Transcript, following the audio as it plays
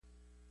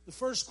The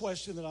first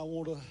question that I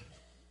want to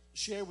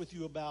share with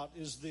you about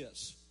is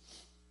this.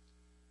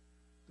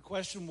 The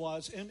question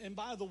was, and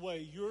by the way,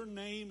 your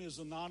name is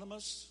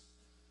anonymous.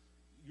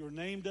 Your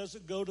name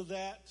doesn't go to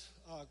that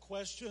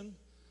question.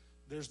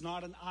 There's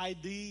not an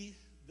ID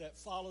that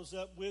follows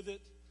up with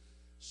it.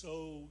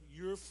 So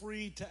you're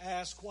free to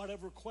ask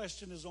whatever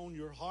question is on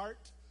your heart,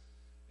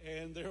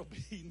 and there'll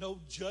be no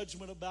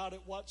judgment about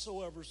it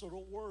whatsoever, so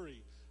don't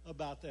worry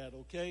about that,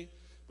 okay?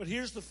 But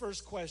here's the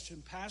first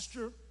question.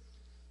 Pastor,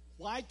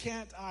 why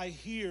can't I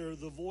hear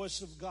the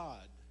voice of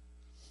God?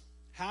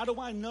 How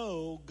do I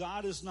know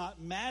God is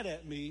not mad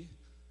at me?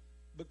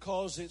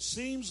 Because it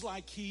seems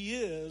like He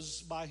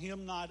is by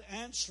Him not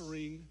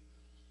answering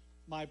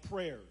my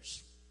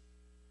prayers.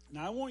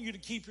 Now, I want you to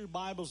keep your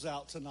Bibles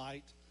out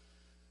tonight,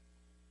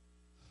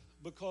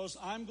 because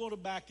I'm going to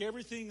back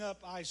everything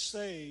up I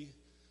say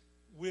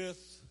with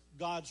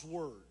God's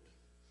Word.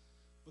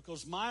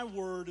 Because my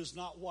word is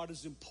not what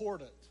is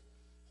important.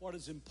 What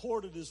is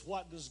important is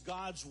what does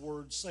God's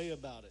Word say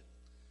about it.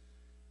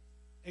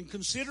 And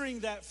considering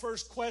that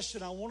first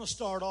question, I want to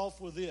start off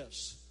with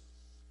this.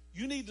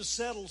 You need to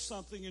settle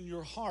something in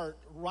your heart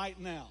right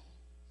now.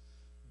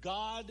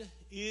 God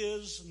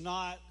is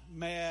not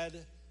mad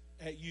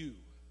at you.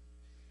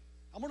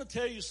 I'm going to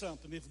tell you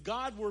something. If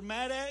God were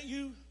mad at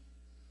you,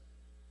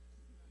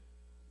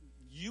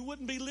 you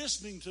wouldn't be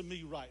listening to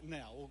me right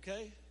now,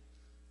 okay?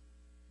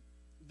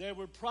 There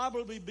would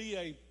probably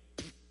be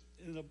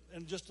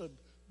just a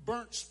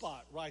burnt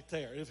spot right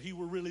there if He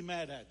were really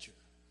mad at you.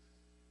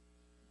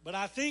 But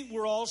I think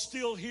we're all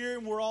still here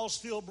and we're all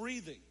still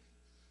breathing.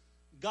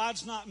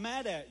 God's not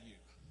mad at you.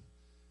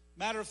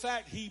 Matter of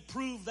fact, He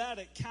proved that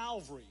at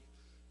Calvary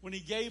when He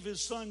gave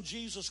His Son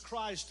Jesus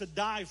Christ to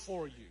die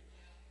for you.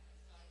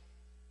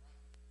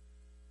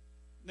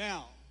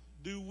 Now,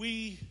 do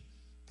we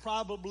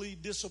probably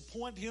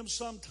disappoint Him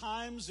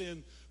sometimes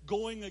in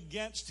going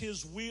against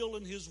His will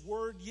and His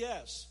word?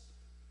 Yes.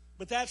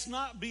 But that's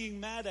not being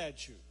mad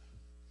at you.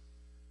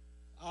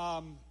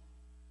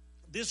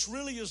 This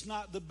really is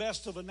not the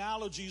best of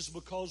analogies,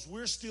 because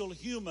we're still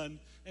human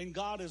and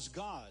God is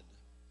God.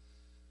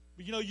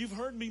 But you know, you've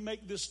heard me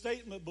make this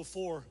statement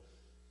before.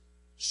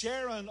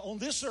 Sharon, on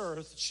this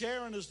earth,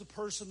 Sharon is the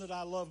person that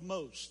I love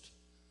most.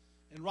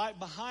 And right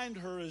behind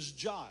her is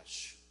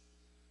Josh.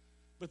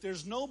 But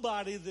there's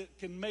nobody that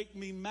can make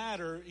me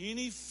matter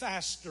any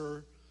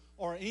faster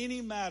or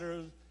any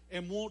madder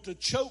and want to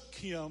choke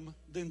him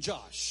than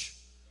Josh.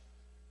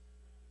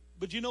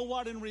 But you know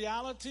what? In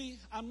reality,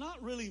 I'm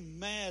not really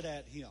mad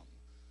at him.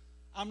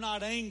 I'm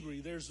not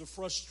angry. There's a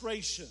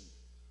frustration.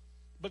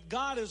 But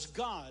God is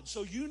God.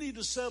 So you need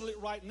to settle it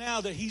right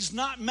now that He's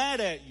not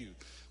mad at you.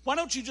 Why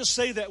don't you just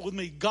say that with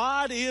me?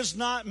 God is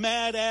not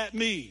mad at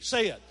me.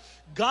 Say it.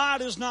 God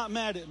is not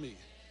mad at me.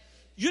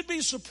 You'd be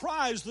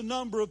surprised the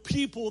number of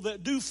people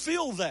that do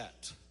feel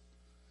that.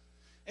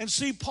 And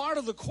see, part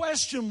of the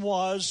question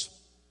was,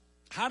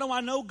 how do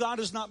I know God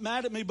is not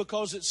mad at me?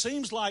 Because it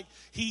seems like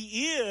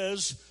He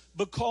is,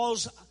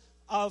 because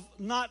of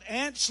not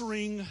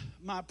answering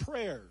my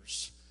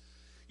prayers.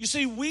 You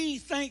see, we,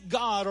 thank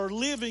God, are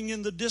living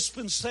in the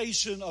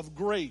dispensation of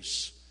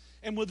grace.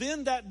 And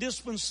within that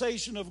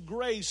dispensation of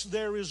grace,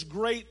 there is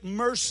great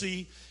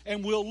mercy.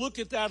 And we'll look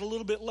at that a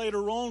little bit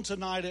later on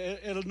tonight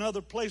at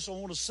another place. I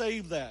want to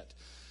save that.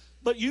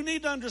 But you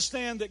need to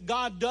understand that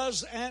God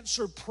does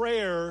answer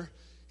prayer.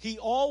 He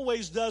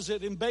always does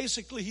it, and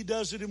basically He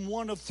does it in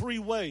one of three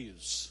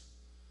ways.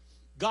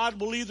 God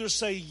will either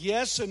say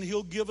yes, and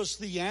He'll give us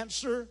the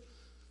answer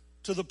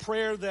to the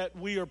prayer that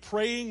we are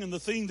praying and the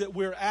thing that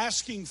we're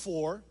asking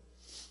for.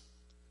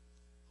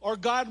 Or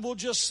God will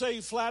just say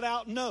flat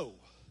out no.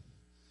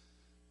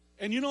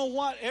 And you know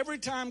what? Every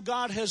time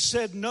God has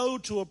said no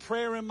to a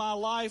prayer in my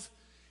life,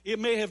 it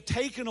may have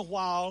taken a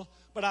while,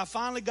 but I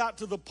finally got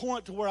to the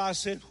point to where I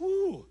said,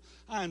 whew,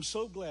 I am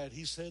so glad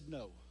He said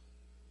no.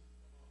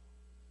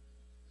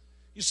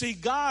 You see,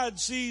 God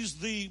sees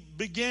the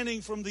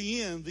beginning from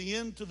the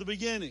end to the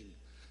beginning.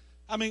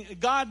 I mean,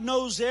 God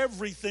knows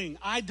everything.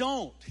 I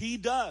don't. He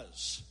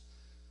does.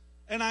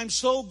 And I'm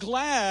so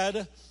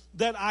glad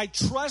that I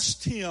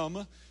trust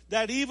Him,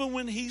 that even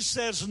when He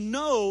says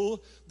no,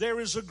 there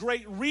is a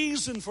great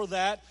reason for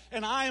that,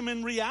 and I am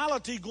in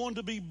reality going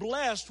to be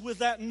blessed with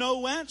that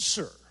no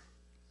answer.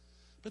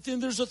 But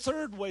then there's a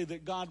third way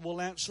that God will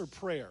answer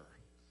prayer.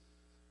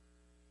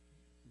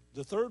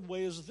 The third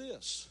way is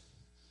this.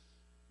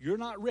 You're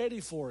not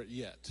ready for it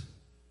yet.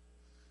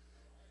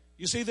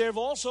 You see, there have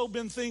also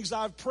been things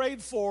I've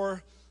prayed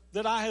for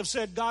that I have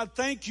said, God,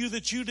 thank you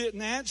that you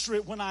didn't answer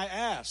it when I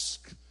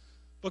asked,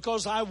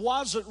 because I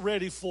wasn't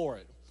ready for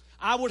it.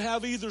 I would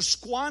have either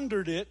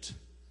squandered it.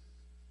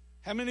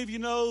 How many of you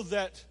know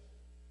that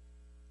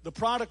the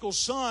prodigal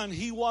son,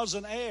 he was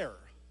an heir,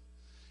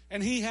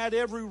 and he had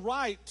every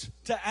right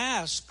to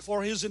ask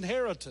for his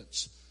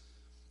inheritance?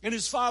 And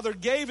his father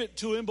gave it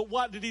to him, but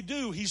what did he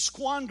do? He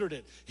squandered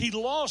it. He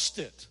lost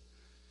it.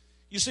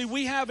 You see,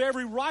 we have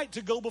every right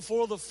to go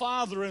before the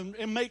Father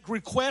and make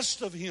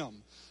request of Him.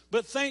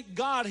 But thank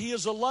God He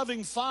is a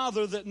loving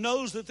Father that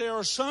knows that there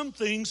are some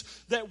things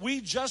that we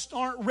just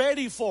aren't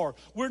ready for.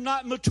 We're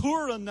not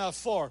mature enough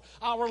for.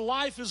 Our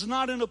life is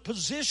not in a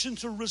position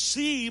to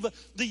receive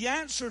the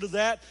answer to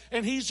that.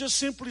 And He's just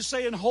simply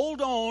saying, hold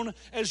on,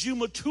 as you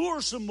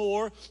mature some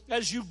more,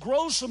 as you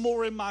grow some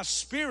more in my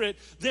spirit,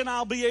 then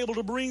I'll be able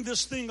to bring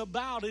this thing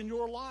about in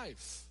your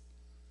life.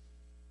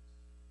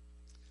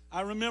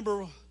 I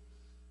remember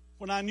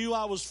when I knew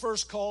I was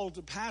first called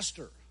to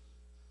pastor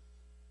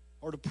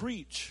or to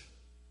preach.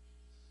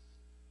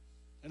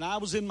 And I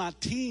was in my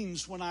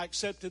teens when I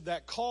accepted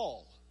that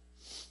call.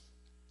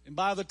 And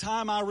by the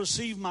time I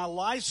received my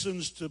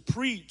license to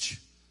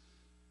preach,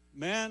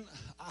 man,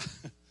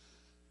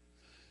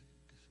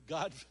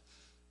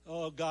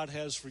 God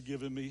has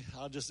forgiven me.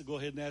 I'll just go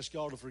ahead and ask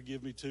y'all to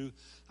forgive me too.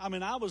 I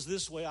mean, I was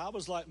this way. I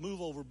was like,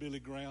 move over, Billy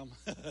Graham.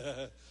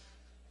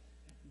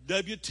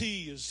 WT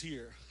is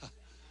here.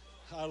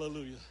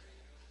 Hallelujah.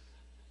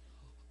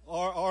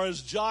 Or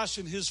as Josh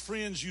and his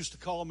friends used to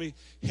call me,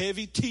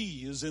 Heavy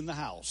T is in the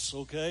house,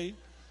 okay?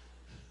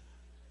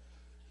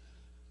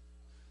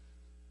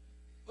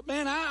 But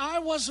man, I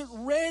wasn't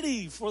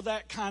ready for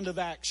that kind of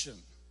action.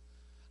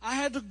 I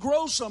had to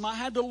grow some. I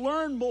had to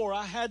learn more.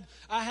 I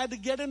had to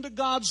get into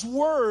God's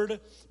Word.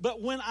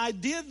 But when I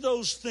did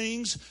those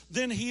things,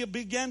 then He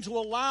began to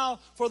allow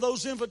for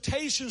those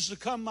invitations to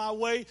come my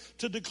way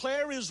to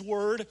declare His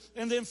Word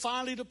and then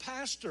finally to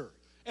pastor.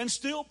 And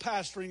still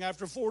pastoring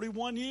after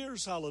 41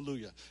 years,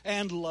 hallelujah,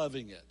 and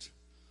loving it.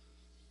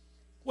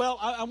 Well,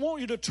 I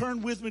want you to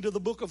turn with me to the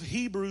book of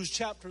Hebrews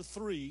chapter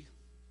 3.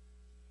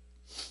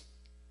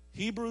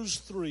 Hebrews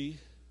 3.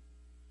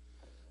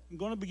 I'm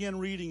going to begin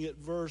reading at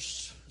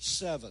verse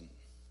 7.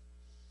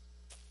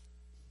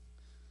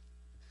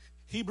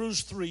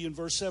 Hebrews 3 and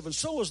verse 7.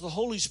 So as the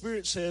Holy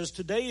Spirit says,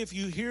 today if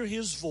you hear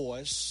His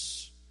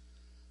voice,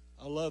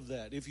 I love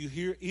that, if you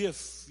hear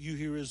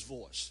His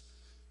voice.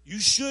 You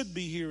should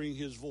be hearing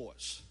His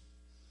voice.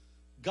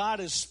 God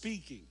is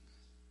speaking.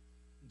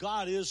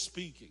 God is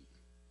speaking.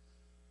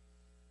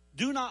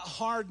 Do not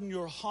harden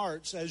your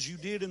hearts as you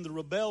did in the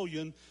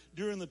rebellion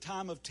during the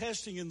time of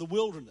testing in the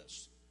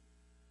wilderness.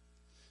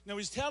 Now,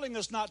 He's telling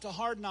us not to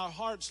harden our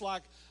hearts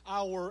like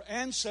our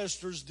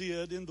ancestors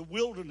did in the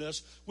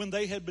wilderness when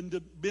they had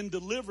been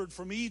delivered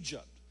from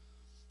Egypt.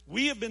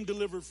 We have been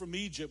delivered from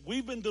Egypt.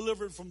 We've been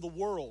delivered from the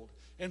world.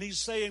 And He's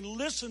saying,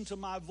 listen to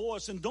my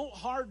voice and don't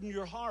harden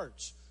your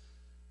hearts.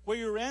 Where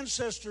your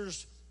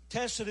ancestors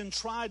tested and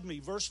tried me,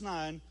 verse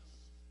 9,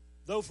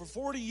 though for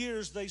 40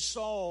 years they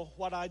saw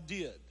what I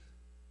did.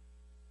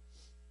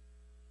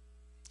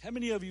 How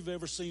many of you have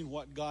ever seen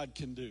what God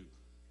can do?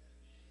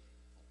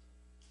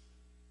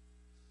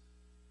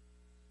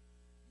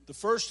 The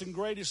first and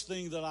greatest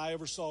thing that I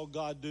ever saw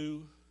God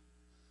do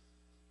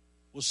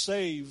was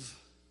save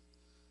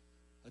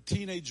a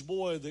teenage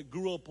boy that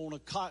grew up on a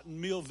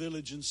cotton mill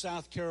village in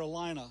South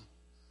Carolina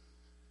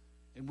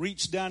and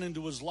reach down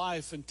into his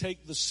life and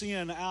take the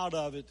sin out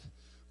of it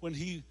when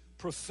he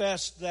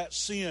professed that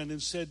sin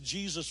and said,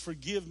 Jesus,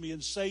 forgive me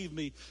and save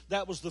me.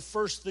 That was the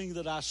first thing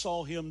that I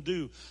saw Him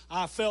do.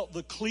 I felt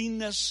the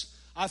cleanness.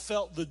 I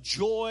felt the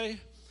joy.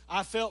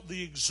 I felt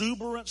the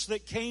exuberance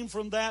that came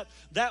from that.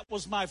 That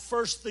was my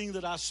first thing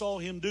that I saw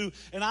Him do.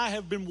 And I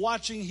have been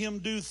watching Him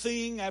do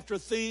thing after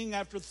thing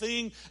after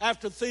thing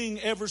after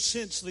thing ever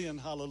since then.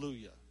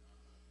 Hallelujah.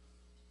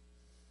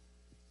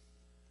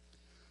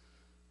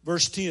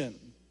 Verse 10.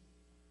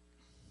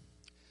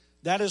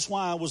 That is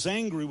why I was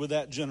angry with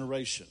that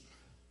generation.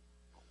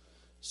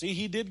 See,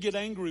 He did get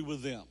angry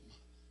with them.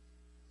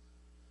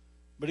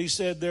 But He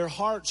said, their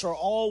hearts are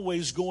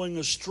always going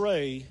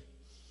astray,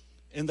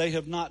 and they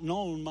have not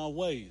known my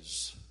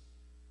ways.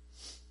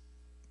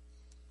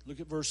 Look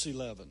at verse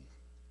 11.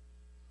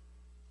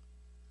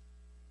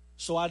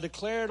 So I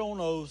declared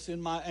on oath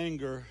in my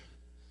anger,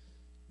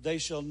 they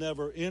shall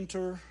never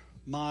enter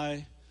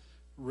my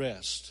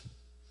rest.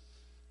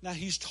 Now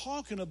He's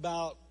talking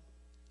about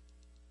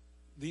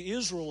the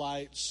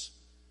Israelites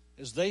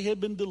as they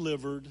had been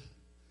delivered.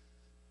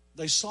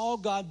 They saw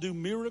God do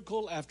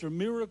miracle after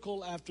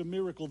miracle after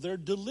miracle. Their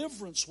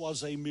deliverance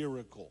was a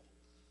miracle.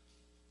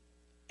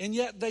 And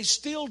yet they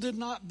still did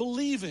not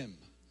believe Him.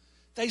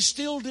 They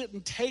still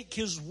didn't take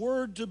His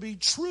word to be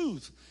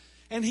truth.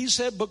 And He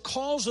said,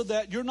 because of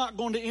that, you're not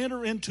going to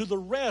enter into the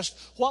rest.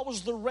 What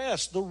was the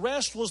rest? The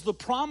rest was the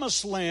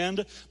promised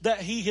land that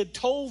He had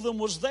told them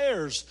was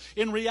theirs.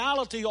 In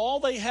reality,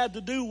 all they had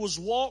to do was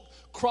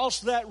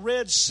cross that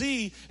Red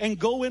Sea and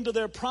go into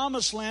their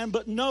promised land.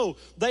 But no,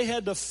 they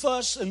had to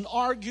fuss and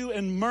argue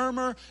and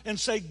murmur and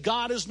say,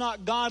 God is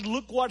not God.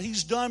 Look what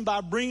He's done by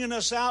bringing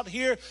us out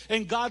here.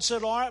 And God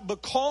said, all right,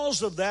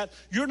 because of that,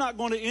 you're not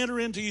going to enter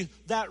into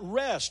that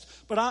rest.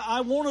 But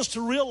I want us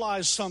to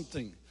realize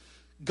something.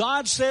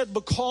 God said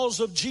because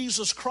of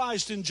Jesus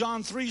Christ in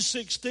John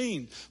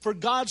 3:16, for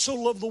God so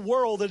loved the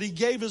world that he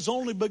gave his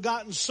only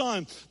begotten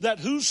Son, that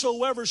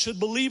whosoever should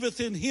believeth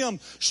in him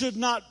should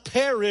not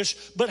perish,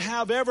 but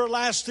have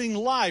everlasting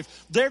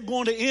life. They're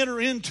going to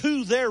enter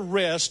into their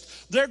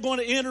rest. They're going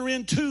to enter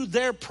into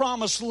their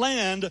promised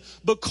land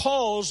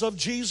because of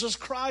Jesus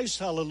Christ.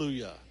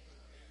 Hallelujah.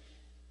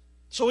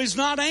 So he's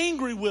not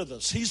angry with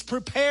us. He's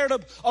prepared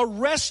a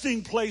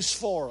resting place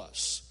for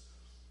us.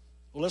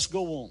 Well, let's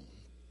go on.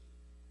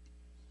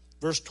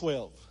 Verse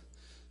 12.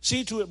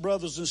 See to it,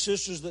 brothers and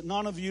sisters, that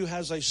none of you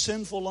has a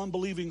sinful,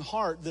 unbelieving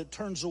heart that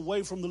turns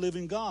away from the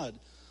living God.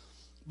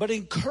 But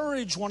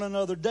encourage one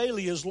another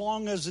daily as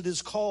long as it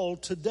is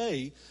called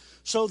today,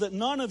 so that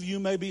none of you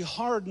may be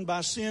hardened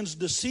by sin's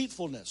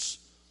deceitfulness.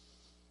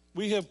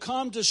 We have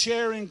come to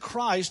share in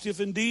Christ if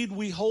indeed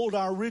we hold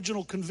our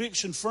original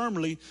conviction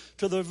firmly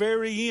to the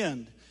very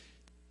end.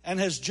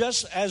 And as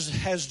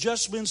has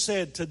just been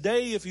said,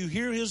 today if you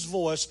hear his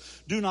voice,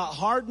 do not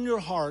harden your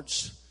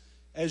hearts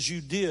as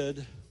you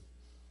did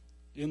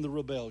in the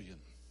rebellion.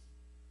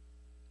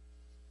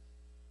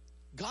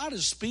 God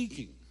is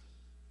speaking.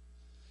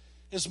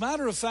 As a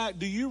matter of fact,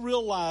 do you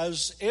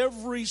realize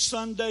every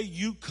Sunday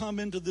you come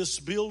into this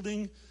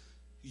building,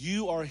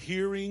 you are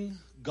hearing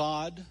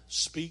God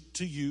speak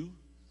to you?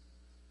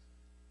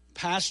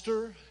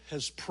 Pastor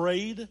has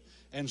prayed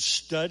and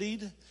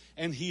studied,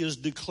 and he is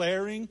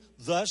declaring,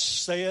 thus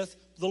saith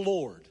the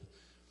Lord.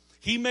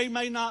 He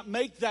may not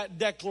make that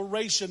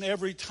declaration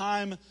every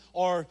time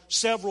or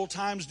several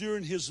times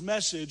during his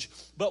message,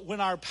 but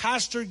when our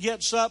pastor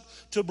gets up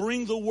to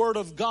bring the word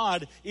of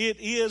God, it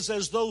is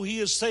as though he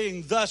is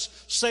saying, thus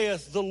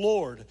saith the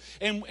Lord.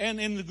 And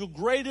in the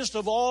greatest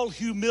of all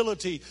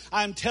humility,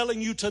 I'm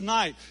telling you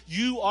tonight,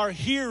 you are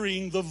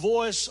hearing the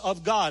voice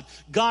of God.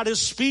 God is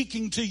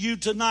speaking to you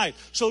tonight.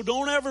 So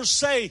don't ever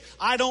say,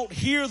 I don't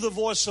hear the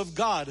voice of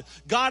God.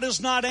 God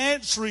is not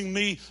answering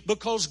me,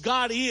 because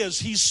God is.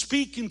 He's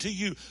speaking to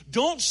you.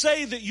 Don't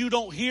say that you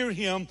don't hear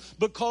him,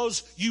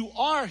 because you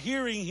are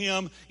hearing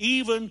him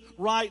even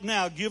right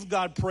now. Give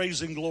God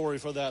praise and glory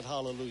for that.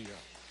 Hallelujah.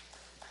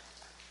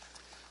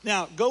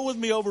 Now, go with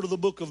me over to the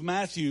book of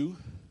Matthew.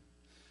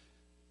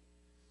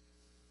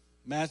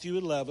 Matthew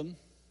 11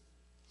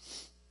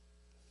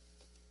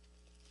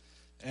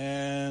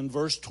 and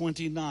verse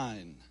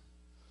 29.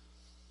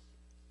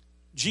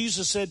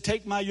 Jesus said,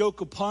 take my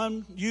yoke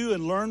upon you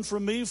and learn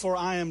from me, for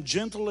I am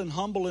gentle and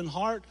humble in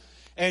heart,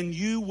 and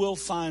you will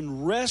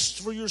find rest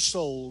for your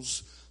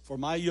souls. For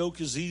my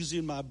yoke is easy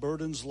and my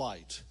burden's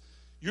light.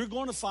 You're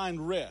going to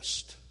find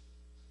rest.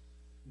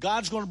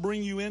 God's going to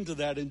bring you into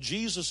that, and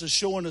Jesus is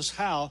showing us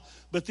how.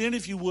 But then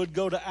if you would,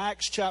 go to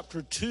Acts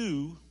chapter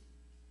 2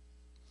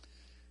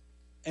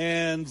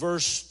 and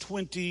verse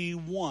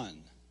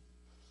 21.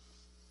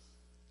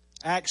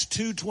 Acts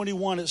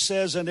 2:21, it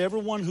says, and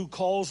everyone who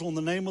calls on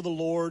the name of the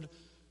Lord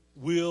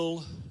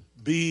will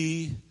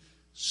be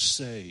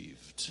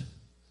saved.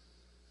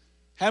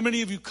 How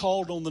many of you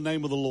called on the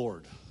name of the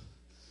Lord?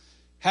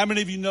 How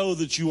many of you know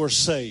that you are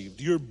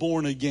saved? You're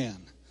born again.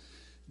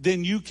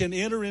 Then you can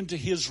enter into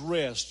his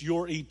rest,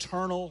 your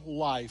eternal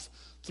life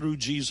through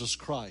Jesus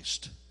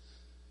Christ.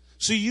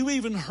 See, you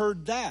even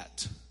heard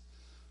that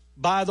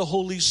by the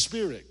Holy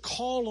Spirit.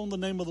 Call on the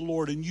name of the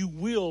Lord and you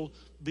will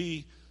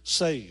be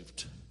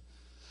saved.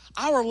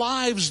 Our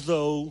lives,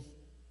 though,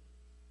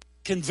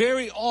 can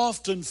very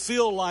often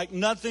feel like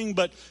nothing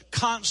but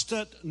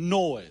constant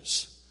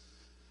noise.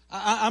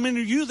 I mean,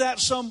 are you that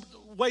some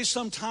way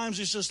sometimes?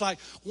 It's just like,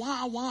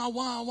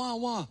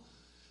 wah.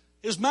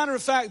 As a matter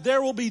of fact, there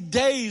will be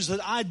days that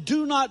I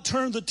do not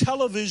turn the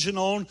television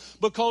on,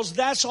 because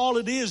that's all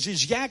it is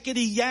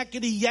yakety,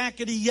 yakety,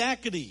 yakety,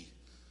 yakety.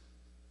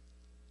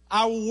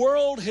 Our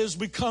world has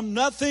become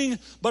nothing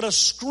but a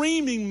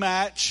screaming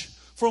match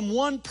from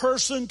one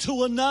person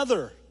to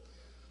another.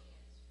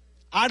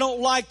 I don't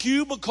like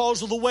you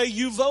because of the way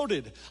you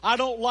voted. I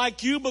don't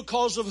like you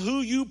because of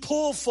who you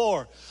pull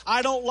for.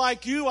 I don't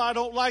like you, I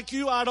don't like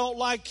you, I don't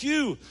like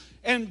you.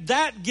 And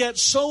that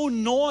gets so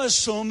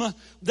noisome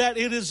that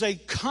it is a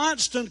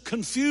constant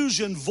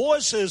confusion,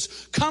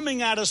 voices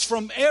coming at us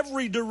from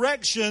every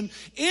direction,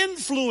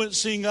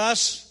 influencing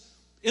us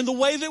in the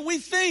way that we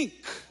think.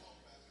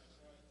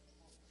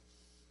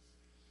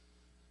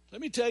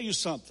 Let me tell you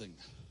something.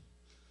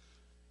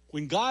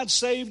 When God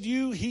saved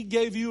you, he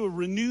gave you a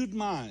renewed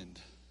mind.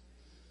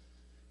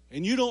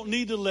 And you don't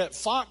need to let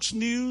Fox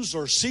News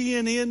or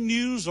CNN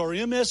News or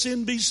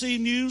MSNBC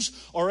News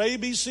or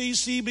ABC,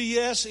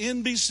 CBS,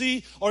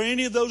 NBC or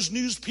any of those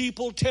news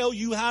people tell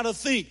you how to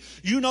think.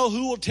 You know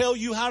who will tell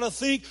you how to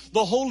think?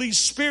 The Holy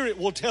Spirit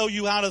will tell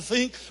you how to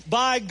think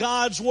by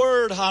God's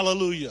Word.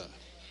 Hallelujah.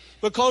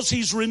 Because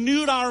he's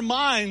renewed our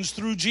minds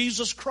through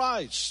Jesus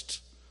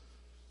Christ.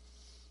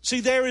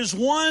 See, there is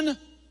one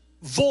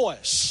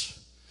voice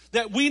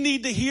that we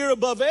need to hear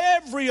above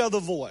every other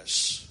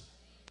voice.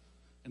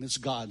 And it's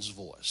God's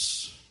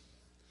voice.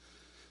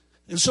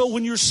 And so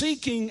when you're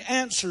seeking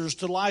answers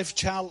to life's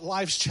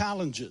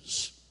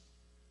challenges,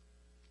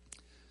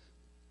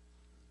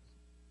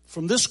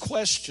 from this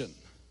question,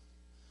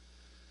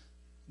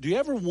 Do you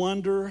ever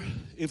wonder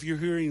if you're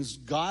hearing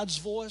God's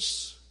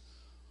voice,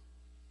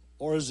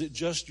 or is it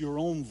just your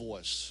own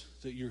voice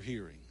that you're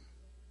hearing?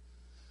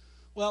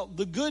 Well,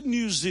 the good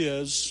news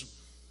is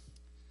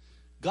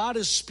God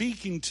is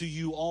speaking to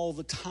you all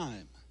the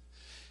time.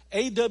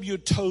 A.W.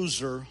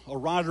 Tozer, a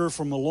writer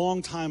from a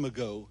long time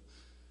ago,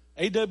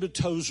 A.W.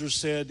 Tozer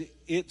said,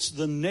 it's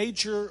the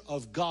nature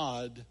of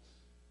God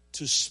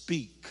to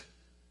speak.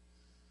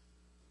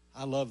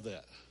 I love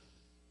that.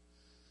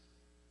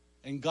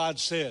 And God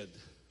said,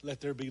 let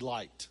there be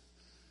light.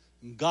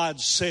 And God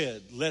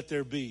said, let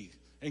there be.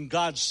 And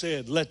God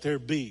said, let there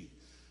be.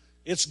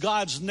 It's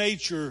God's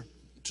nature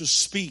to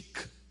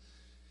speak.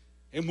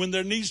 And when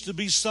there needs to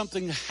be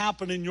something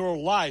happen in your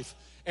life,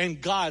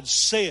 and God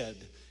said,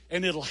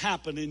 and it'll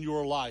happen in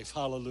your life.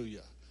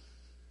 Hallelujah.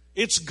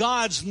 It's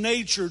God's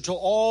nature to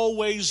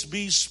always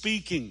be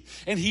speaking.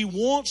 And He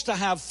wants to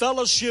have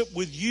fellowship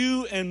with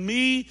you and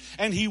me,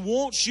 and He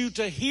wants you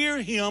to hear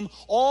Him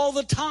all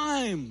the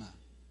time.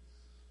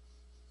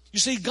 You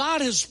see,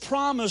 God has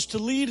promised to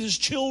lead His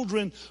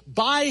children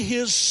by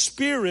His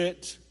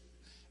Spirit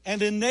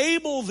and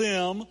enable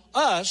them,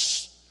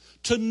 us,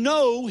 to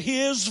know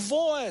His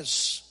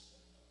voice.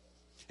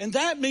 And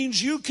that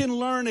means you can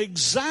learn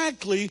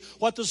exactly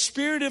what the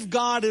Spirit of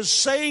God is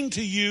saying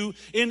to you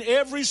in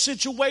every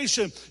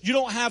situation. You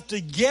don't have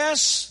to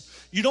guess.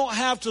 You don't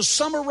have to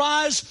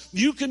summarize.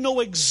 You can know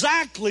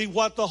exactly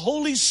what the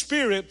Holy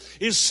Spirit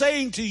is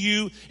saying to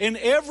you in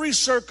every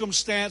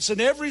circumstance,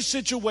 in every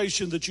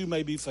situation that you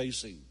may be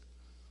facing.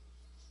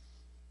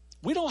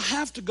 We don't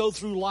have to go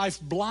through life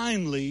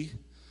blindly,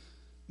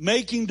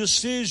 making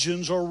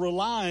decisions or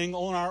relying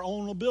on our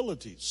own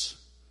abilities.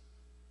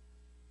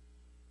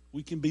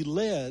 We can be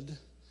led,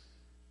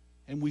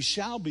 and we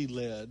shall be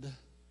led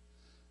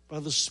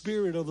by the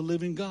Spirit of the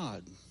living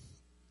God.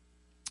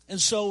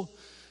 And so,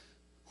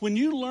 when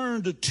you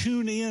learn to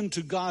tune in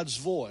to God's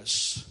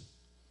voice,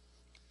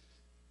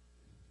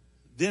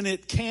 then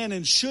it can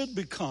and should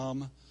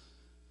become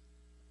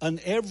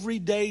an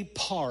everyday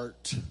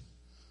part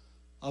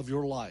of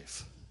your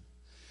life.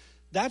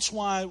 That's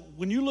why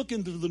when you look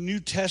into the New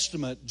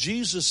Testament,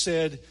 Jesus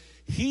said,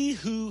 he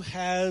who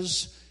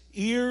has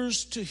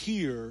ears to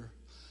hear,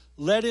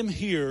 let him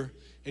hear.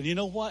 And you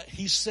know what?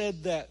 He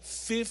said that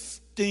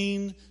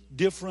 15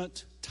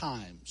 different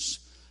times.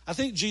 I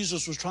think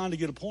Jesus was trying to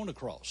get a point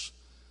across.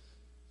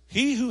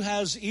 He who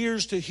has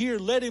ears to hear,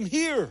 let him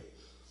hear.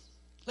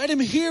 Let him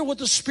hear what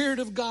the Spirit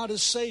of God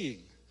is saying.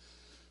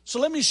 So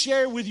let me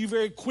share with you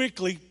very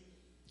quickly,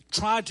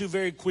 try to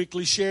very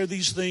quickly share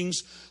these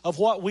things of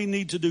what we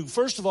need to do.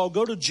 First of all,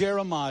 go to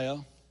Jeremiah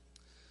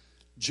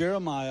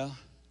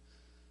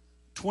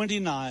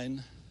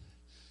 29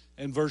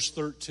 and verse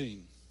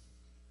 13.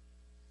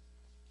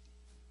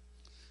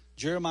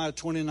 Jeremiah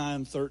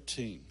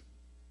 29:13.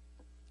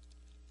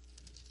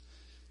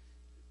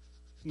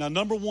 Now,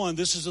 number one,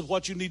 this is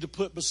what you need to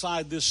put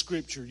beside this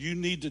scripture. You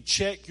need to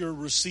check your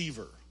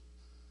receiver.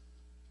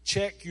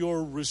 Check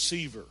your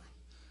receiver.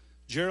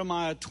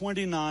 Jeremiah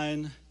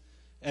 29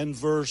 and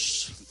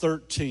verse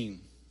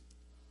 13.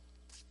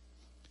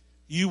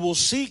 You will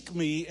seek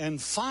me and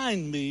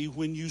find me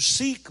when you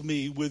seek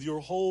me with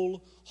your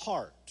whole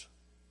heart.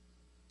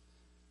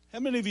 How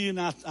many of you,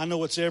 now I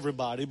know it's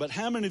everybody, but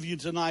how many of you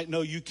tonight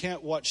know you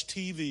can't watch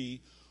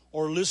TV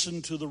or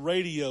listen to the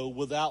radio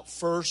without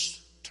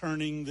first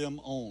turning them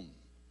on?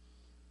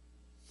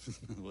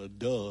 Well,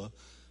 duh.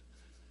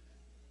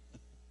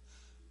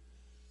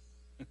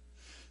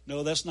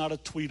 No, that's not a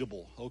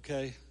tweetable,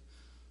 okay?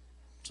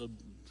 So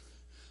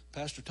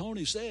Pastor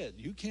Tony said,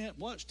 you can't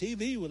watch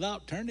TV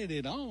without turning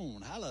it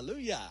on.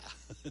 Hallelujah.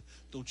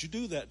 Don't you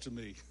do that to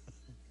me.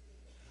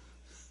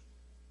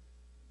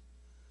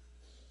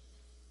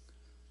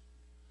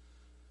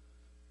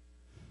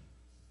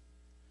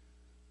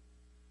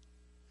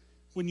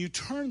 When you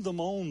turn them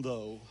on,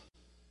 though,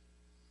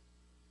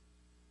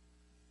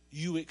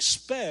 you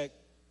expect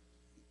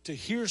to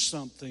hear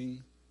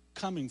something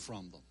coming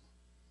from them.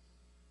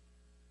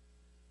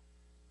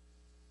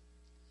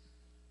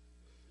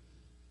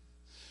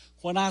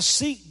 When I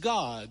seek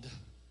God,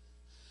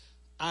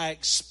 I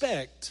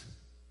expect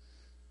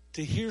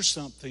to hear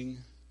something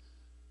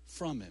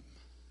from Him.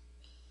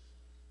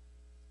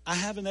 I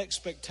have an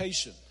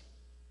expectation.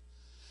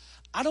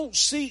 I don't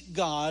seek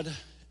God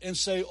and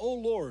say, oh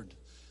Lord,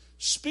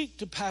 speak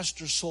to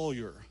Pastor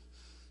Sawyer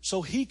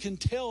so he can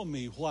tell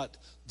me what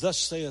thus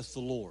saith the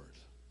Lord.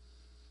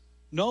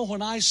 No,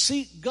 when I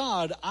seek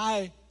God,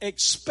 I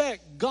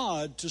expect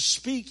God to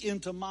speak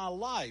into my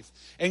life.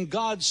 And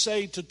God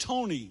say to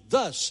Tony,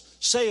 thus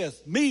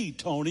saith me,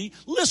 Tony,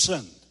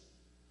 listen.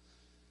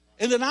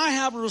 And then I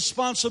have a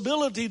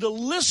responsibility to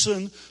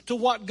listen to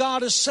what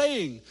God is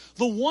saying.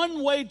 The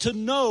one way to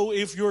know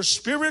if your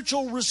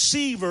spiritual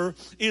receiver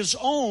is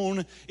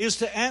on is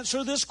to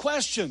answer this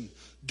question.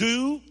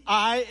 Do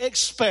I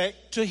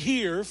expect to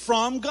hear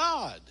from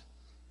God?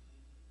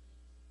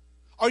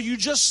 Are you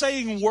just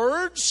saying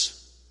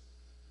words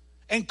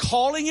and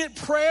calling it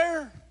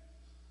prayer?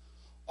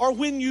 Or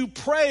when you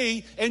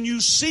pray and you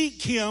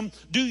seek Him,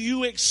 do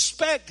you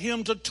expect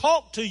Him to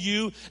talk to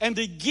you and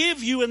to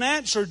give you an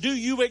answer? Do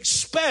you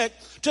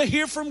expect to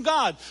hear from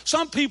God?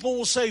 Some people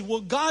will say,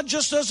 well, God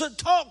just doesn't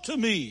talk to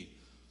me.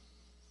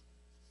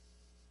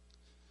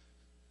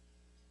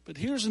 But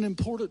here's an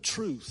important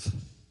truth.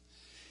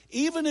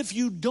 Even if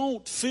you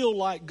don't feel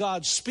like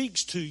God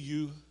speaks to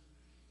you,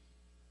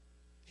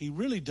 He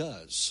really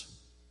does.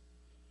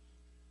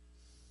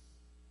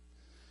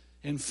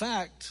 In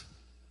fact,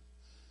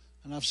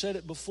 and I've said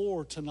it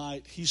before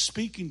tonight, He's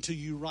speaking to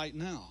you right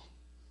now.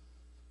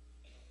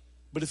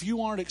 But if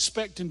you aren't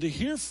expecting to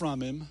hear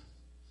from Him,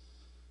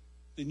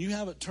 then you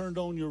haven't turned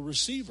on your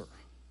receiver.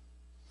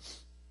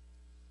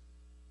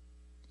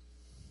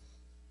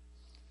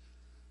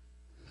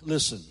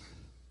 Listen,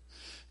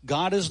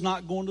 God is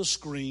not going to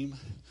scream.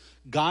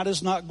 God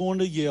is not going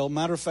to yell.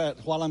 Matter of fact,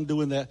 while I'm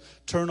doing that,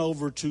 turn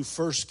over to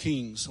 1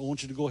 Kings. I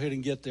want you to go ahead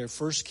and get there.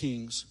 1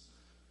 Kings.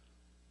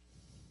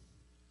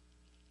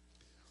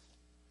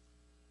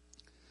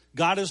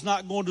 God is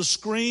not going to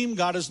scream.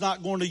 God is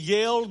not going to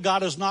yell.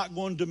 God is not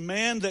going to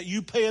demand that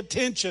you pay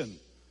attention.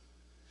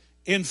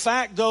 In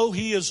fact, though,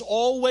 He is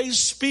always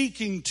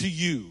speaking to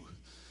you.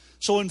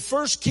 So in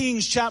 1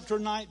 Kings chapter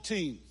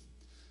 19,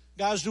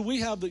 guys, do we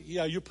have the,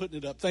 yeah, you're putting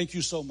it up. Thank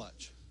you so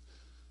much.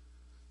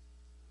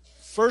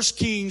 1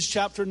 Kings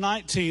chapter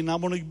 19, I'm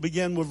going to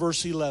begin with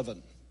verse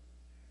 11.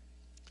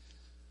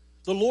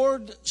 The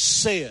Lord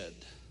said,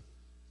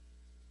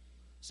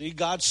 see,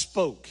 God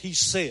spoke. He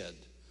said,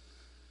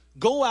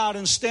 go out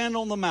and stand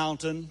on the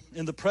mountain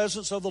in the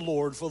presence of the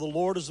Lord, for the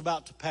Lord is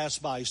about to pass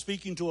by. He's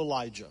speaking to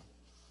Elijah.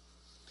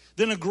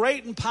 Then a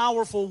great and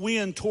powerful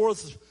wind tore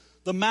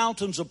the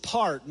mountains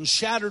apart and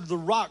shattered the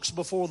rocks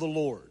before the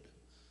Lord.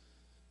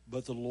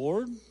 But the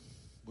Lord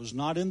was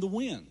not in the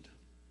wind.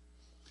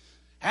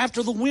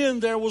 After the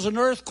wind there was an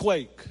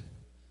earthquake,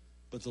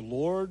 but the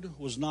Lord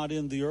was not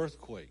in the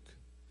earthquake.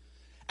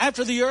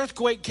 After the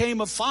earthquake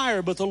came a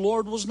fire, but the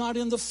Lord was not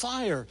in the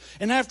fire.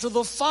 And after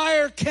the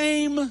fire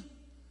came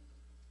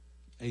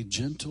a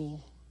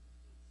gentle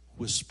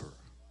whisper.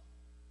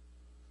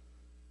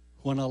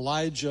 When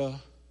Elijah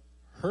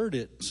heard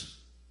it,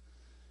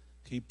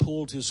 he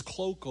pulled his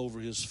cloak over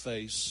his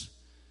face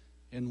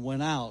and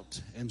went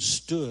out and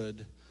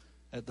stood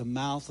at the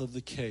mouth of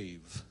the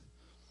cave.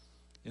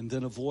 And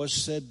then a voice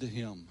said to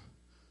him,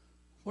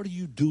 what are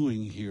you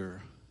doing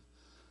here,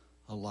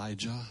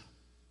 Elijah?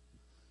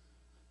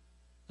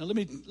 Now let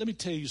me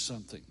tell you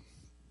something.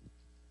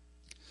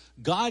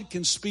 God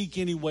can speak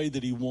any way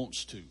that He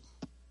wants to.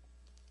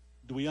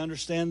 Do we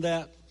understand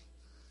that?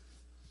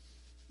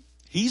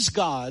 He's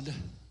God,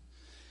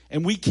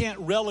 and we can't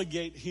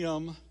relegate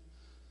Him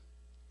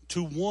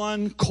to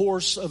one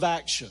course of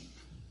action.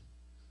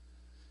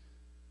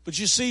 But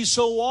you see,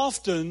 so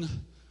often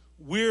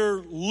we're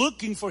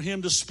looking for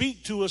Him to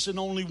speak to us in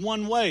only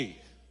one way,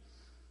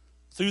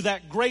 through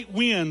that great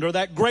wind or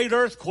that great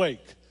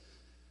earthquake.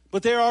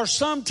 But there are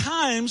some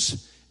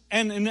times,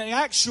 and in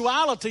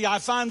actuality, I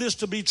find this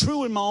to be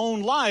true in my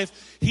own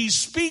life, He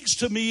speaks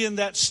to me in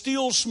that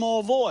still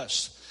small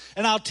voice.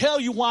 And I'll tell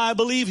you why I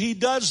believe He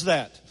does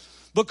that.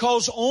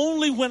 Because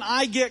only when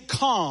I get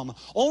calm,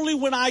 only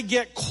when I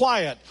get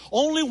quiet,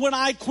 only when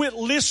I quit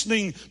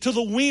listening to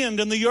the wind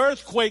and the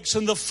earthquakes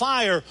and the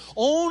fire,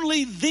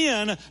 only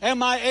then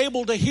am I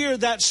able to hear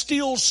that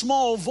still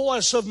small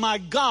voice of my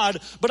God.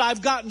 But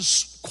I've gotten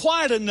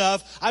quiet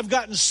enough, I've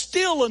gotten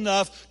still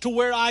enough to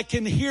where I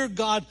can hear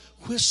God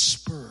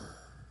whisper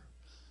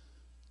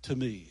to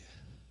me.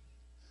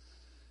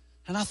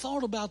 And I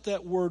thought about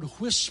that word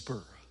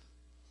whisper.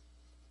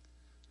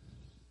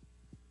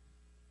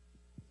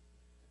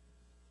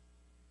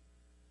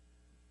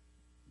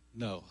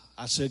 No.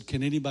 I said,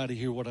 can anybody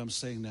hear what I'm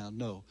saying now?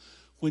 No.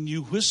 When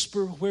you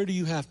whisper, where do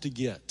you have to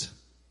get?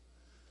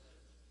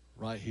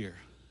 Right here.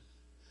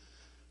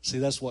 See,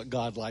 that's what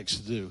God likes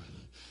to do.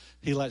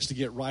 He likes to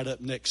get right up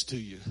next to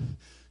you.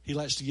 He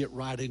likes to get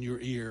right in your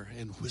ear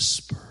and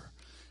whisper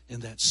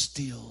in that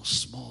still,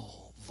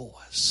 small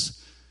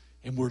voice.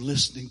 And we're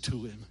listening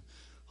to Him.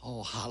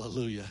 Oh,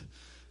 hallelujah.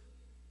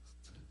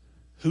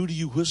 Who do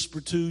you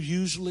whisper to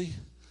usually?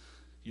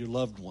 Your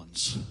loved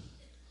ones.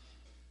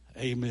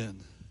 Amen.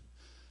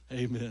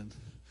 Amen.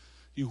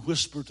 You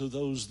whisper to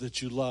those that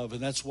you love,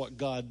 and that's what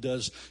God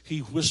does. He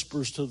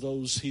whispers to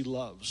those He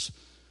loves.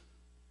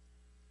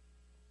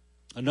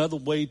 Another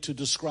way to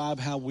describe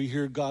how we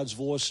hear God's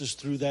voice is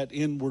through that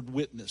inward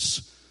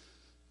witness.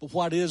 But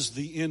what is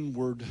the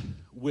inward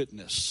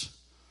witness?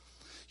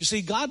 You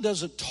see, God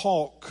doesn't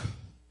talk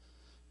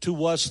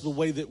to us the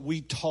way that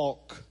we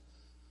talk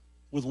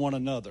with one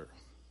another.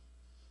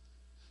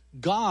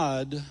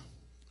 God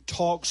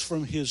talks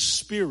from His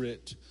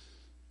Spirit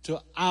to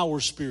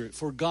our spirit,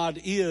 for God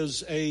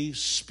is a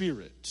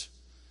spirit.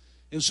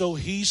 And so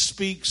He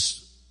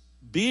speaks,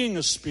 being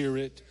a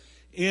spirit,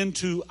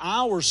 into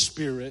our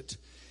spirit,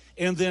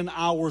 and then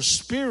our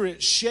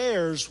spirit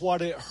shares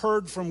what it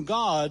heard from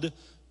God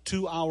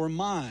to our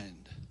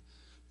mind.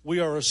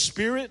 We are a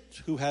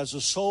spirit who has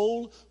a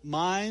soul,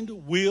 mind,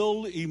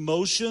 will,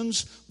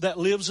 emotions, that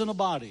lives in a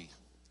body.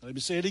 Let me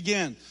say it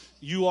again.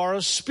 You are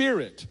a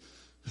spirit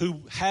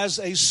who has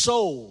a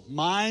soul,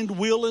 mind,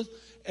 will,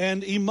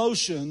 and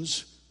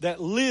emotions that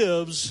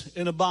lives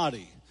in a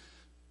body.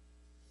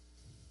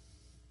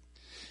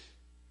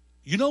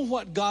 You know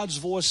what God's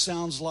voice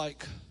sounds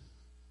like?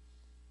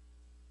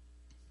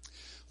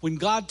 When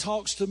God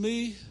talks to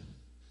me,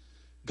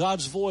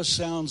 God's voice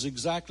sounds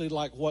exactly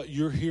like what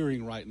you're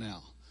hearing right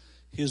now.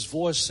 His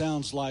voice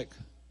sounds like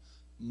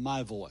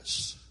my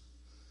voice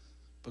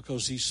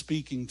because he's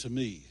speaking to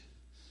me.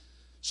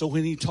 So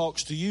when he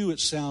talks to you, it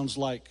sounds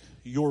like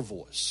your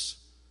voice.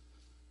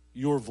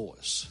 Your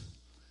voice.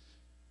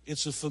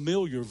 It's a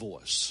familiar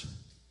voice.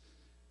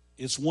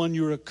 It's one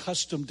you're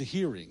accustomed to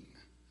hearing.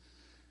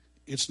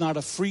 It's not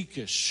a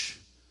freakish,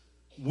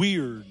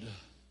 weird,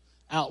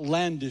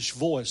 outlandish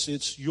voice.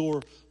 It's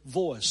your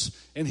voice.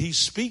 And he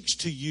speaks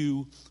to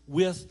you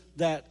with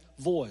that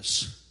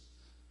voice.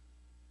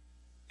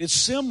 It's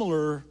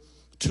similar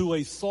to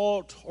a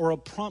thought or a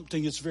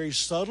prompting. It's very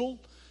subtle,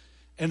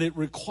 and it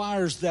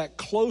requires that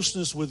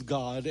closeness with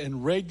God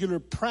and regular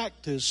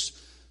practice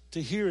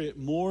to hear it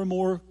more and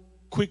more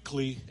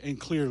quickly and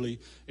clearly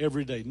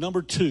every day.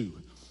 Number 2,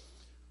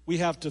 we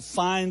have to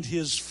find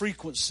his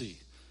frequency.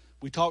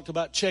 We talked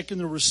about checking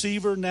the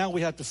receiver. Now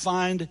we have to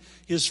find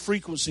his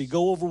frequency.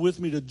 Go over with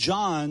me to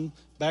John,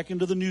 back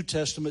into the New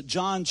Testament,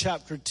 John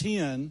chapter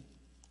 10.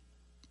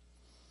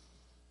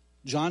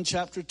 John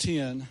chapter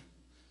 10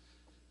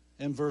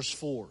 and verse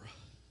 4.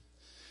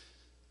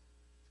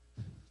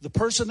 The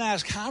person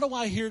asked, how do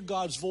I hear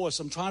God's voice?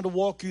 I'm trying to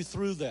walk you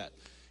through that.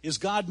 Is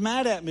God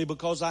mad at me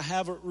because I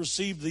haven't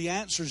received the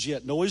answers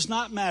yet? No, he's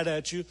not mad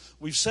at you.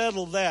 We've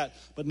settled that.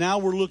 But now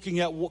we're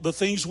looking at the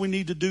things we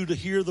need to do to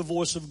hear the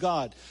voice of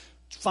God.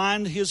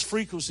 Find his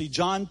frequency.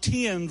 John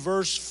 10,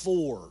 verse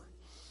 4.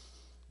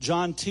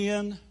 John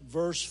 10,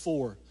 verse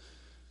 4.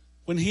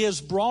 When he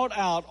has brought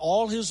out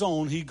all his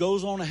own, he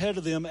goes on ahead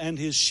of them, and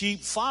his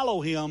sheep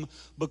follow him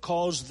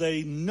because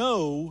they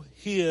know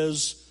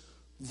his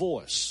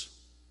voice.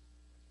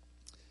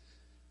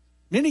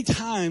 Many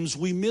times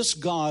we miss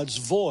God's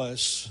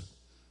voice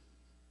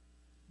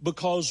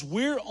because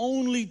we're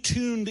only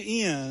tuned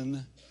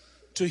in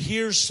to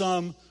hear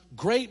some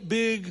great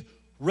big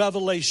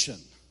revelation.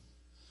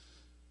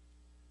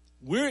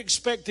 We're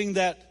expecting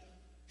that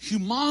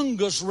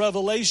humongous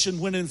revelation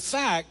when in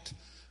fact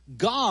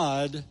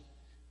God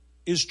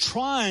is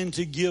trying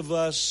to give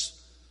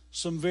us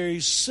some very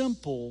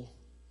simple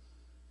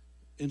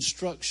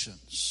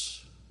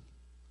instructions.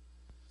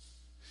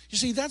 You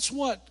see, that's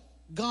what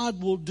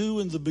God will do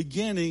in the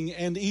beginning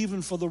and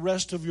even for the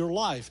rest of your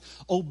life.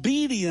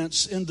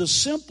 Obedience in the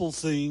simple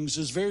things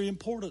is very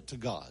important to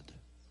God.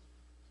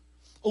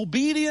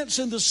 Obedience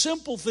in the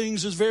simple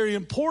things is very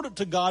important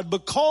to God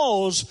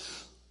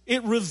because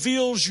it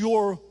reveals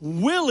your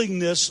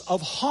willingness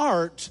of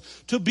heart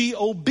to be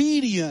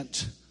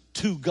obedient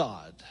to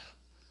God.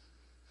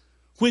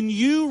 When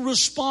you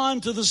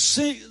respond to the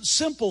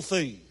simple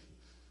thing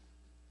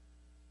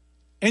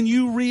and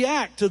you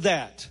react to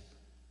that,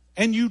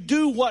 and you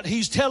do what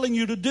he's telling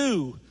you to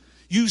do,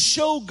 you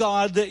show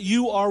God that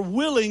you are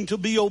willing to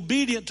be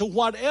obedient to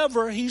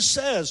whatever he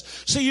says.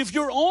 See, if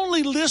you're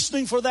only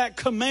listening for that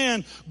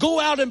command, go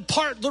out and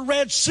part the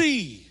Red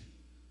Sea,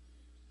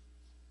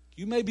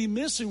 you may be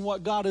missing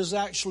what God is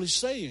actually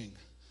saying.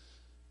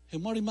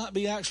 And what he might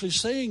be actually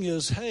saying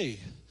is, hey,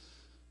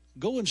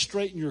 go and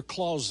straighten your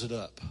closet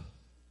up.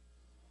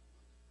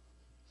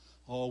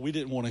 Oh, we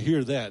didn't want to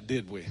hear that,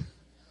 did we?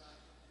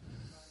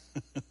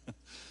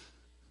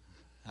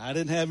 I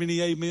didn't have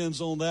any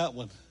amens on that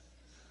one.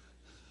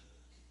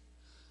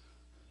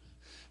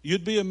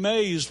 You'd be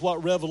amazed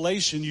what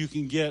revelation you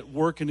can get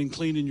working and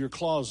cleaning your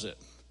closet.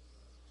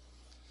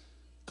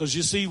 Because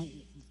you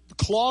see,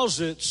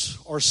 closets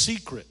are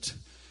secret.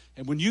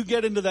 And when you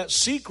get into that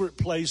secret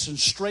place and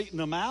straighten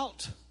them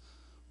out,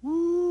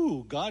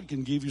 woo, God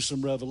can give you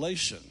some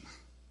revelation.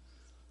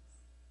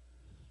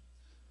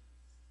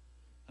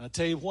 I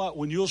tell you what,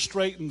 when you'll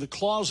straighten the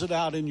closet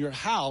out in your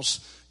house,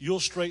 you'll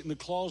straighten the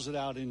closet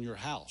out in your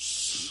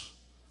house.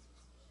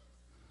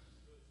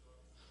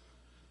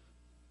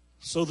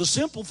 So the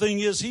simple thing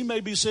is, he may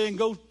be saying,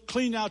 go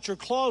clean out your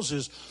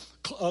closets.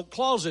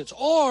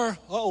 Or,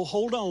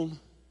 hold on.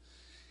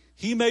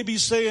 He may be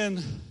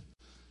saying,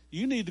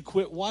 you need to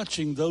quit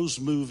watching those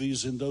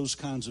movies and those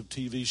kinds of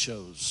TV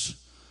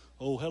shows.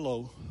 Oh,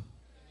 hello.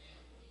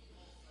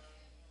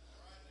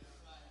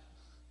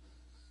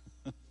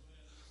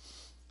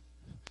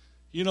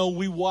 You know,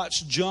 we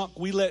watch junk.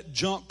 We let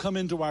junk come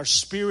into our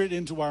spirit,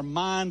 into our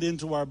mind,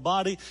 into our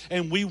body,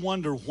 and we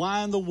wonder why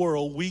in the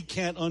world we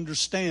can't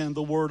understand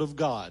the Word of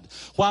God.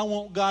 Why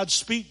won't God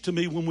speak to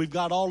me when we've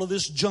got all of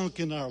this junk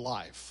in our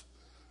life?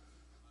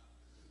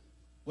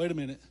 Wait a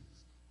minute.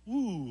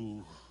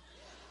 Ooh.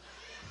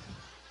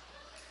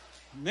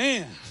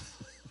 Man.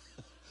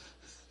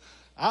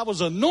 I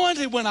was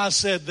anointed when I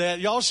said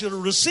that. Y'all should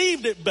have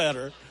received it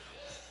better.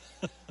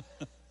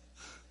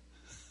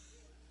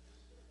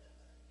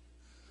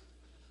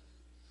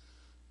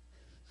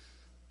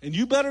 And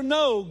you better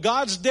know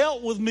God's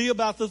dealt with me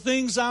about the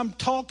things I'm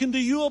talking to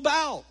you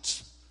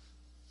about.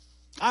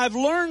 I've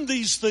learned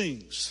these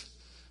things.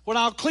 When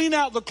I'll clean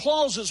out the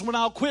closets, when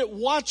I'll quit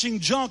watching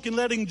junk and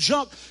letting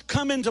junk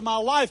come into my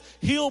life,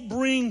 He'll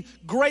bring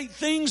great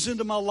things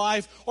into my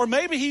life. Or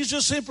maybe He's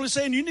just simply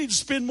saying, you need to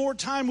spend more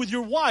time with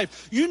your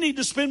wife. You need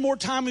to spend more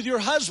time with your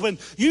husband.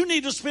 You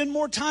need to spend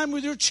more time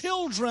with your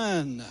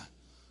children.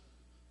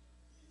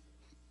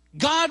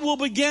 God will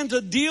begin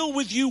to deal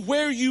with you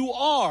where you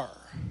are,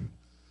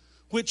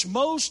 which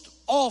most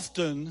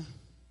often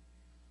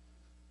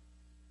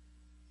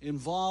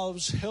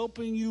involves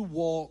helping you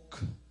walk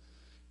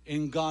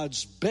in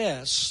God's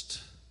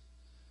best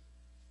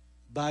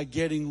by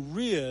getting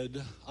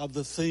rid of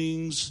the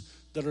things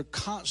that are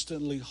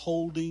constantly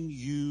holding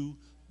you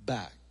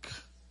back.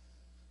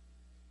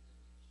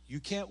 You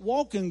can't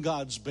walk in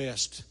God's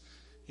best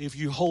if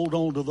you hold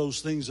on to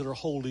those things that are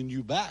holding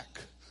you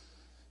back.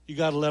 You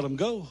got to let them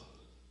go.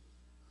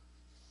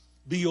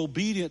 Be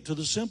obedient to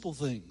the simple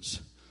things.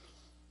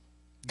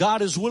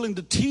 God is willing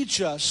to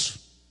teach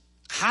us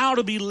how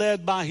to be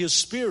led by His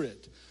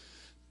Spirit.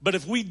 But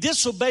if we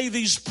disobey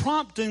these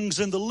promptings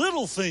and the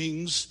little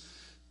things,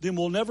 then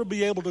we'll never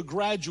be able to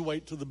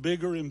graduate to the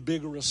bigger and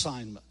bigger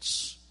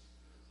assignments.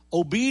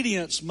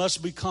 Obedience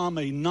must become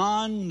a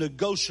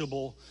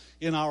non-negotiable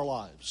in our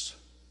lives.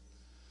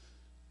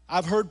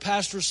 I've heard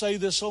pastors say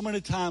this so many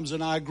times,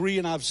 and I agree,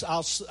 and I've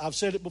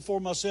said it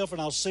before myself,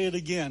 and I'll say it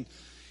again.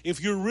 If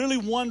you're really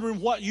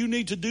wondering what you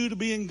need to do to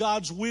be in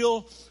God's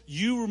will,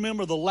 you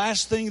remember the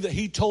last thing that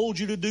He told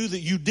you to do that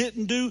you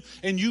didn't do,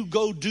 and you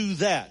go do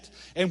that.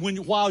 And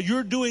while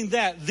you're doing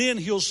that, then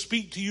He'll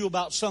speak to you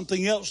about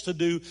something else to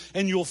do,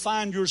 and you'll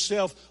find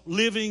yourself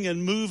living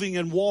and moving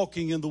and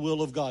walking in the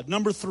will of God.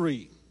 Number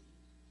 3,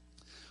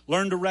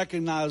 learn to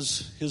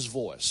recognize His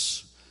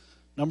voice.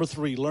 Number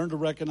 3, learn to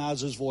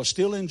recognize His voice.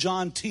 Still in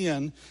John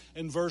 10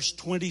 and verse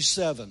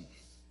 27.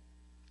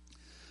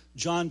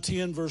 John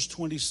 10, verse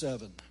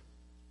 27.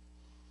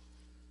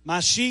 My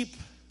sheep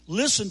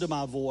listen to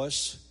my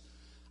voice.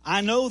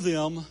 I know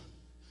them,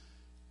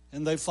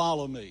 and they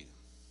follow me.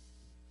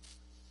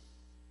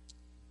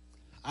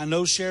 I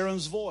know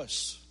Sharon's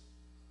voice.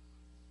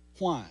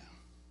 Why?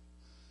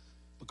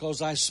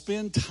 Because I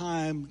spend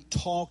time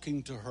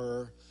talking to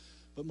her,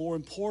 but more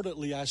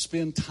importantly, I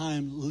spend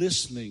time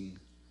listening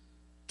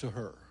to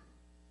her.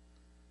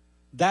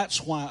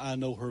 That's why I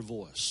know her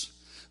voice.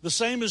 The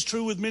same is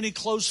true with many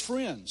close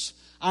friends.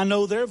 I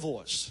know their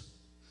voice.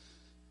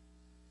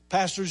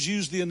 Pastors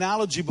used the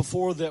analogy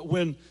before that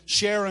when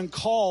Sharon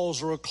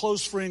calls or a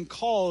close friend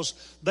calls,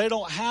 they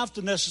don't have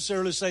to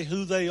necessarily say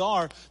who they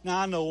are. Now,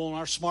 I know on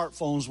our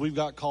smartphones we've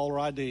got caller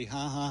ID.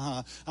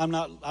 I'm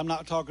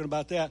not talking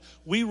about that.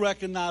 We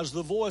recognize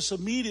the voice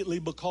immediately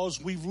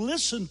because we've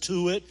listened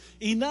to it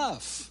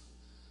enough.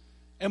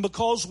 And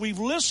because we've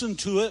listened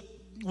to it,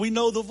 we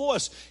know the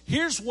voice.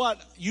 Here's what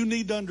you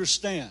need to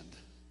understand.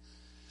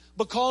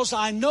 Because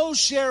I know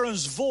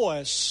Sharon's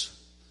voice,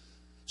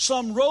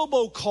 some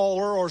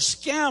robocaller or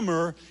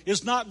scammer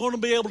is not going to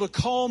be able to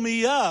call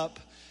me up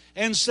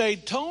and say,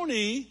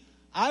 Tony,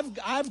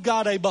 I've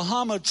got a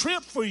Bahama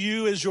trip for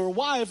you as your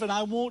wife, and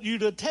I want you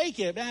to take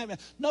it.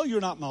 No,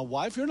 you're not my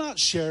wife. You're not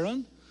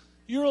Sharon.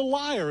 You're a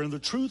liar, and the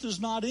truth is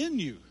not in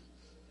you.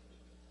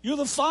 You're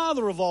the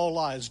father of all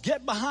lies.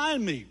 Get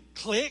behind me.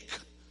 Click.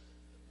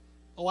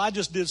 Oh, I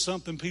just did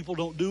something people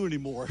don't do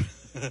anymore.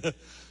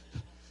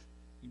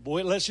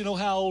 Boy, it lets you know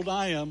how old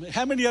I am.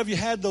 How many of you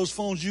had those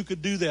phones you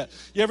could do that?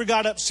 You ever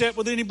got upset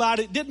with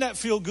anybody? Didn't that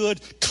feel good?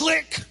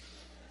 Click.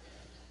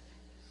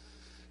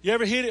 You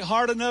ever hit it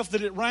hard enough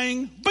that it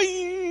rang?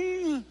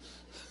 Bing.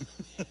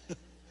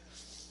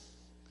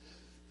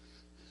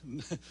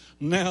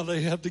 Now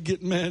they have to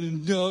get mad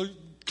and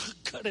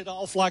cut it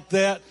off like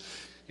that.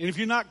 And if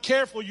you're not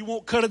careful, you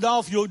won't cut it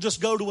off. You'll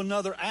just go to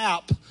another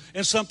app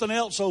and something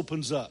else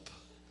opens up.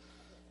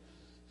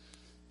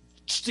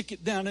 Stick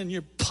it down in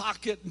your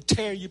pocket and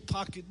tear your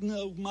pocket.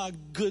 No, my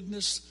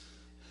goodness.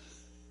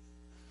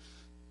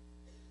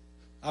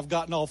 I've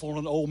gotten off on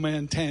an old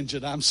man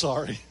tangent. I'm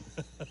sorry.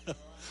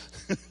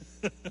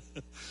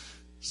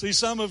 See,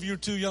 some of you are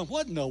too young.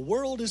 What in the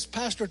world is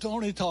Pastor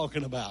Tony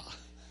talking about?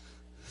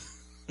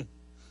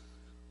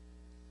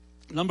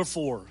 Number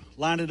 4,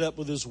 line it up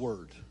with his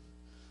word.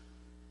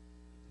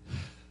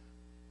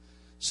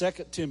 2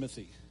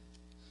 Timothy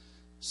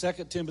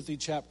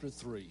chapter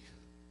 3.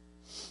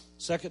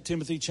 2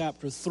 Timothy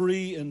chapter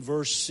 3 and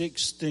verse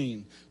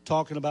 16,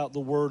 talking about the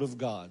Word of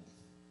God.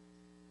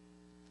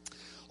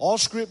 All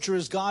Scripture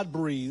is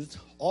God-breathed.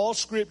 All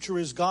Scripture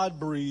is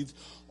God-breathed.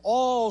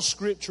 All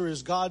Scripture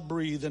is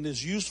God-breathed and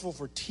is useful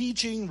for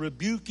teaching,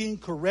 rebuking,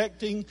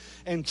 correcting,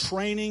 and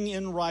training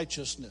in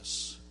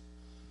righteousness.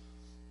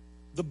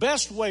 The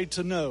best way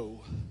to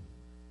know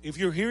if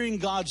you're hearing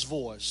God's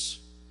voice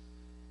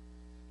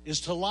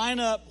is to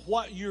line up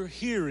what you're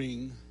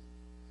hearing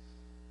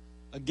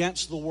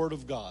against the Word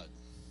of God.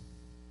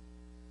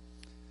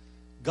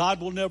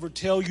 God will never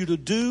tell you to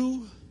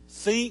do,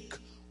 think,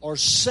 or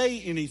say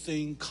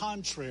anything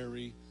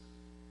contrary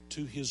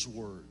to His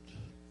Word.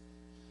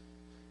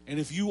 And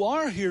if you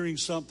are hearing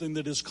something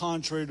that is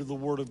contrary to the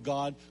Word of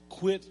God,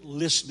 quit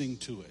listening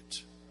to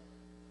it.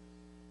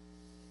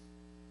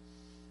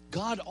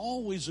 God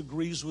always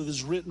agrees with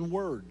His written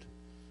Word.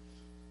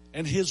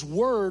 And His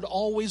Word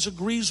always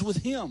agrees with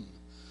Him.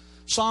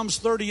 Psalms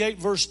 38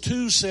 verse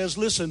 2 says,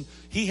 listen,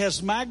 He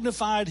has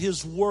magnified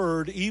His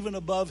Word even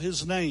above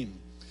His name.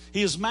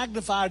 He has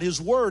magnified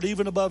His Word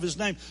even above His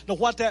name. Now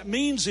what that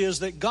means is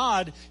that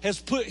God has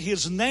put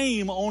His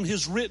name on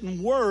His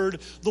written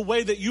Word the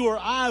way that you or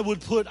I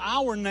would put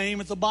our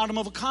name at the bottom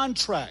of a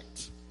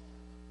contract.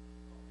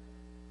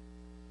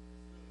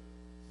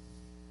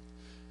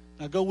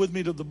 Now go with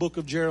me to the book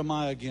of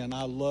Jeremiah again.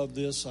 I love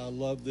this, I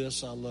love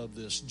this, I love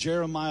this.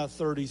 Jeremiah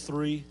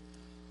 33.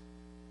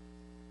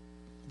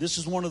 This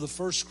is one of the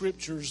first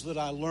scriptures that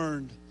I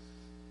learned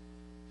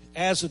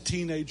as a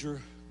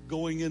teenager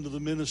going into the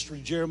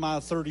ministry. Jeremiah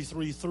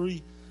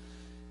 33:3.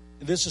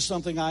 This is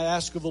something I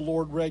ask of the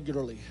Lord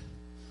regularly.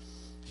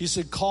 He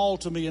said, call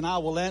to me and I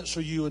will answer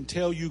you and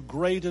tell you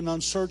great and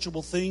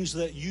unsearchable things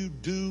that you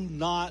do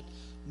not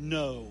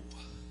know.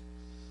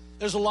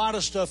 There's a lot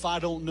of stuff I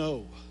don't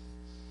know.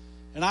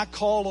 And I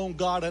call on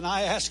God and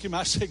I ask Him,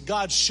 I said,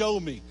 God, show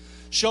me.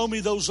 Show me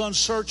those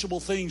unsearchable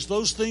things,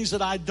 those things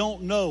that I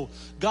don't know.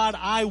 God,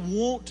 I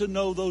want to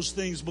know those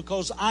things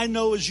because I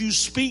know as you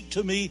speak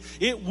to me,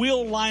 it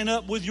will line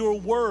up with your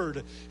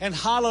word. And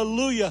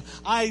hallelujah,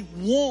 I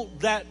want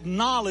that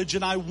knowledge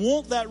and I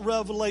want that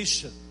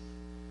revelation.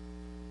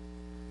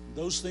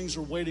 Those things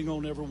are waiting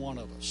on every one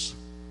of us.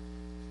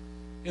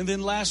 And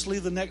then lastly,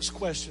 the next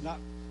question.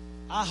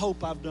 I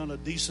hope I've done a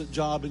decent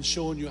job in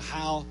showing you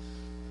how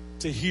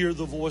to hear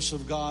the voice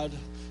of God.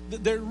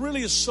 There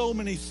really is so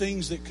many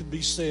things that could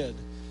be said.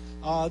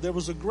 There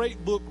was a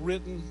great book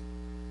written.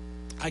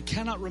 I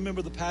cannot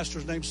remember the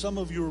pastor's name. Some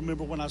of you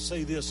remember when I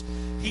say this.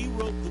 He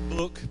wrote the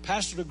book,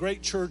 pastored a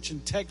great church in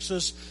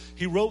Texas.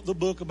 He wrote the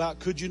book about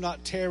Could You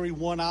Not Tarry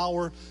 1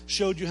 Hour,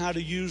 showed you how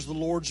to use the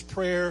Lord's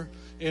Prayer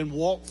and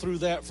walk through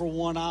that for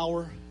 1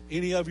 hour.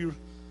 Any of you?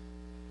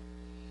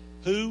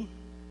 Who?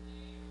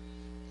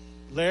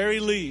 Larry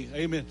Lee,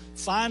 amen.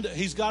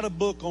 He's got a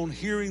book on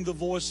hearing the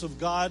voice of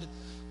God.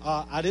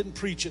 I didn't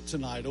preach it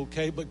tonight,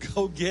 okay, but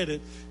go get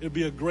it. It'll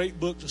be a great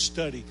book to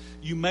study.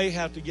 You may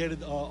have to get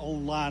it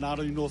online. I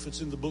don't even know if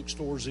it's in the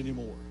bookstores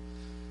anymore.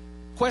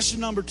 Question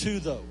number 2,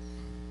 though,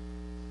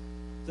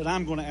 that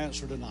I'm going to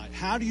answer tonight.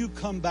 How do you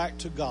come back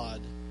to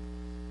God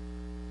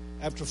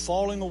after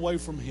falling away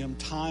from Him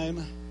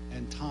time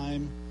and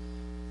time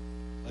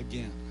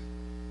again?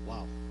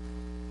 Wow.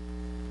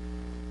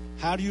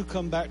 How do you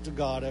come back to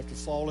God after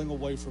falling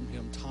away from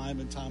Him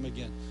time and time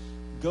again?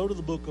 Go to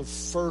the book of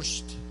 1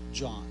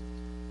 John.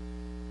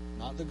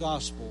 Not the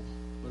gospel,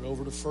 but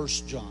over to 1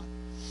 John,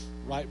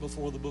 right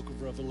before the book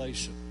of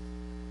Revelation.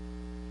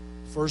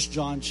 1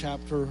 John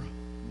chapter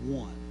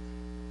 1.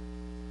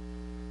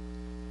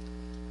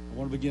 I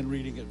want to begin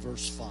reading at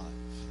verse 5.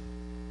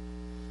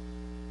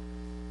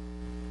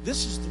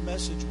 This is the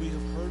message we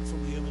have heard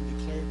from Him and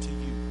declared to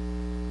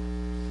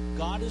you.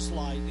 God is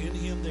light. In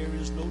Him there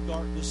is no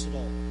darkness at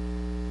all.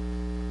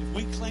 If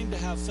we claim to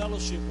have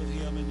fellowship with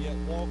Him and yet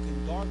walk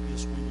in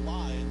darkness, we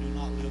lie and do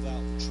not live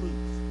out the truth.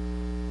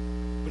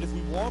 But if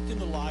we walk in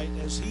the light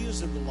as He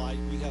is in the light,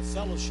 we have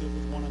fellowship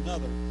with one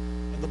another.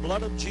 And the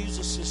blood of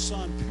Jesus, His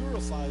Son,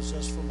 purifies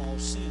us from all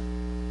sin.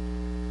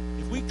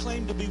 If we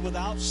claim to be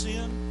without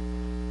sin,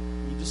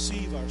 we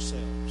deceive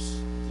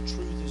ourselves. The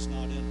truth is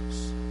not in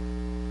us.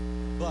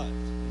 But,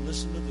 and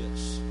listen to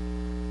this,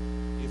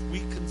 if we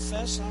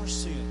confess our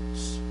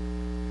sins,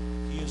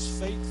 He is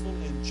faithful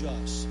and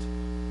just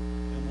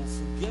and will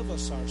forgive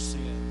us our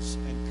sins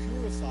and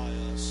purify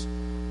us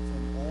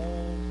from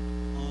all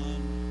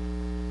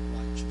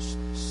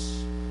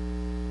unrighteousness.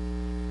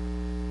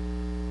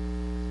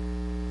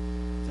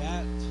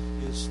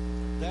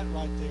 That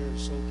right there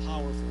is so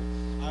powerful.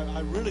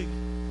 I really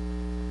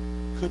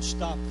could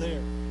stop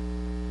there.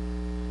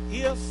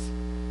 If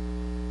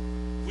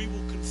we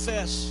will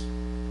confess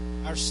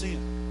our sin,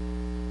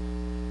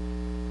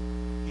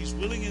 He's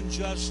willing and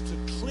just to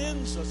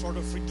cleanse us or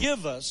to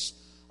forgive us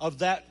of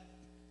that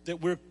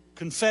we're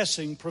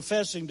confessing,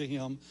 professing to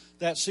Him,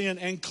 that sin,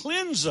 and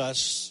cleanse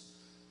us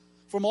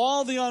from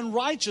all the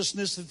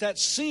unrighteousness that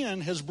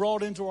sin has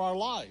brought into our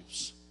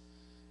lives.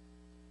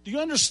 Do you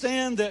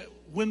understand that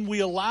when we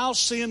allow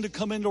sin to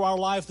come into our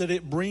life, that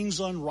it brings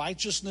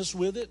unrighteousness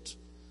with it?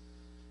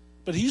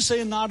 But He's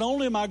saying, not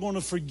only am I going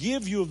to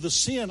forgive you of the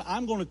sin,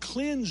 I'm going to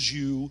cleanse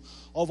you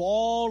of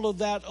all of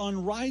that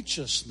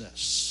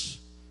unrighteousness.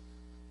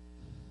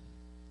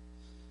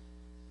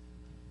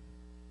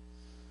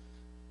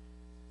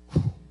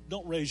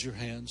 Don't raise your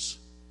hands.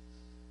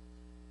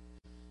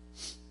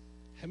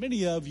 How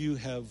many of you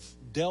have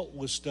dealt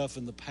with stuff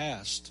in the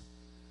past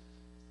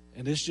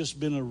and it's just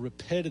been a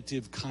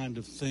repetitive kind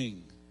of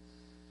thing?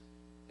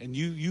 And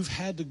you've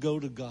had to go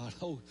to God.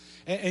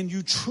 And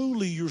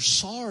you're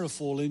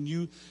sorrowful and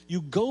you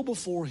go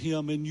before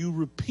Him and you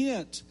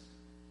repent.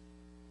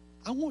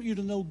 I want you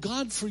to know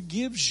God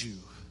forgives you.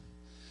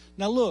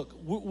 Now look,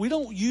 we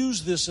don't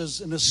use this as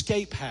an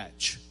escape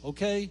hatch,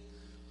 okay?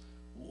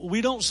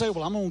 we don't say,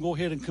 well, I'm going to go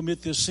ahead and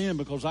commit this sin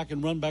because I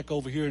can run back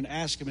over here and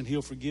ask him and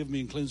he'll forgive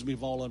me and cleanse me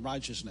of all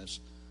unrighteousness.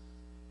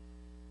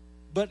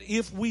 But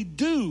if we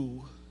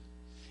do,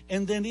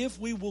 and then if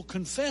we will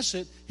confess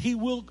it, he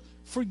will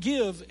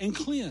forgive and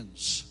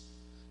cleanse.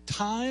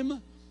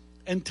 Time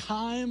and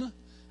time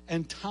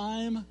and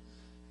time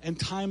and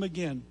time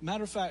again.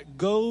 Matter of fact,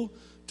 go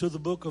to the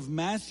book of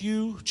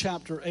Matthew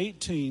chapter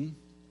 18.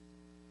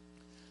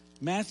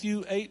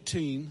 Matthew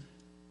 18.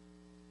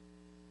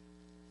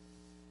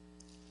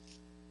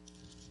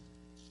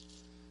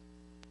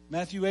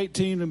 Matthew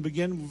 18 and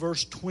begin with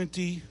verse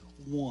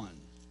 21.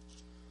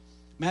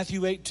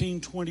 Matthew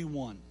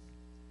 18:21.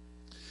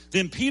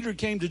 Then Peter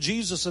came to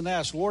Jesus and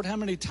asked, Lord, how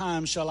many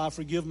times shall I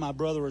forgive my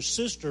brother or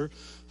sister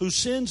who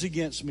sins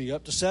against me?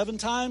 Up to 7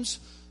 times?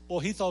 Well,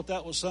 he thought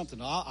that was something.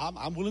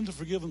 I'm willing to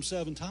forgive him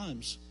 7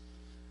 times.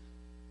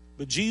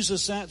 But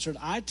Jesus answered,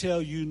 I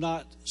tell you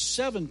not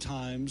 7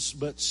 times,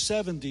 but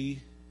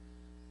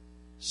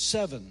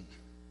 77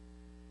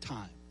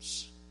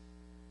 times.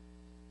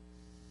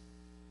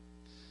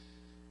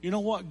 You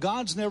know what?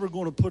 God's never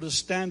going to put a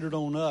standard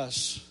on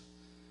us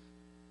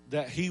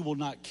that he will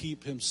not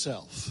keep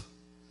himself.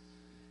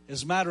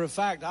 As a matter of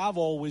fact, I've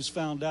always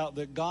found out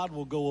that God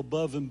will go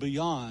above and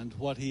beyond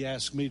what he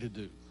asked me to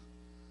do.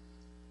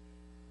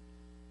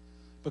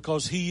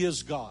 Because he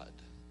is God.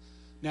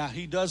 Now,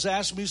 he does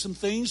ask me some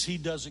things. He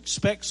does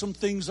expect some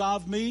things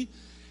of me.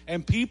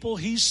 And people,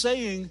 he's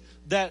saying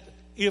that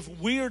if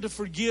we are to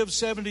forgive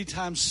 70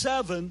 times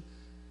 7,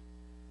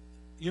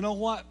 you know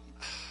what?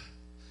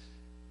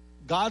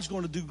 God's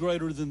going to do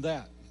greater than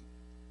that.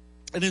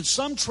 And in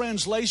some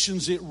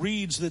translations, it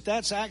reads that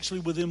that's actually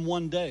within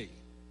one day.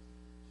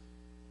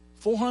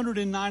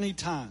 490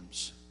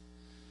 times.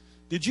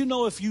 Did you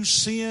know if you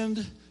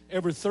sinned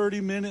every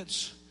 30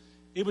 minutes,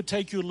 it would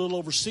take you a little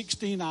over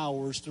 16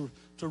 hours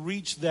to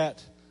reach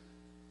that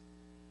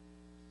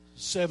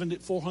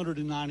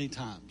 490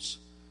 times.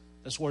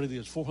 That's what it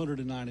is,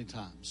 490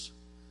 times.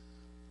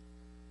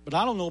 But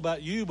I don't know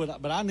about you,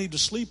 but I need to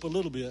sleep a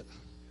little bit.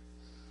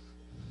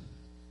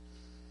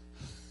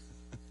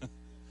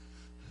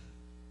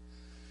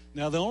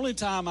 Now, the only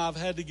time I've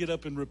had to get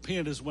up and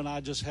repent is when I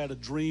just had a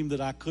dream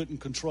that I couldn't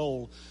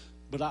control.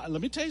 But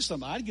let me tell you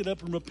something. I'd get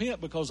up and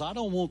repent because I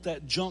don't want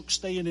that junk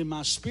staying in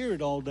my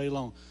spirit all day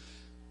long.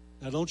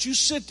 Now, don't you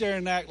sit there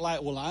and act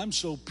like, well, I'm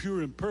so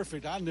pure and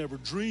perfect, I never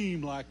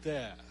dream like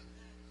that.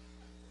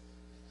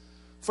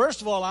 First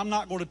of all, I'm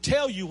not going to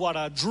tell you what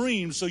I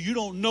dreamed, so you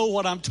don't know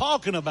what I'm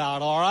talking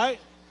about, all right?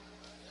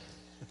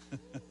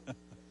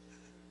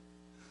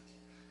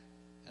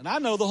 And I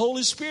know the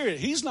Holy Spirit.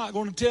 He's not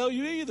going to tell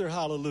you either,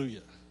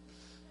 hallelujah.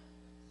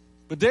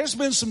 But there's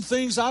been some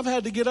things I've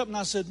had to get up and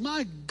I said,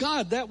 my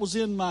God, that was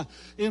in my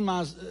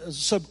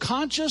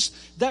subconscious.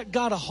 That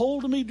got a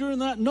hold of me during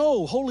that.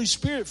 No, Holy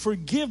Spirit,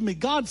 forgive me.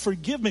 God,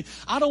 forgive me.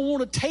 I don't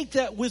want to take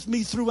that with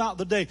me throughout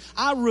the day.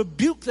 I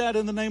rebuke that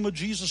in the name of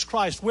Jesus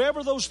Christ.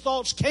 Wherever those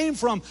thoughts came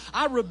from,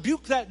 I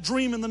rebuke that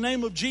dream in the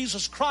name of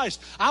Jesus Christ.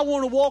 I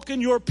want to walk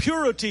in your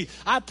purity.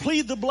 I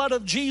plead the blood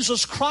of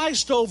Jesus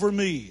Christ over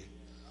me.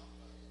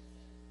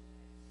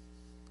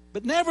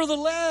 But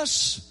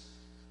nevertheless,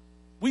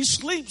 we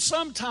sleep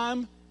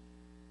sometime,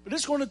 but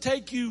it's going to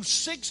take you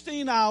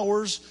 16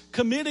 hours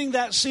committing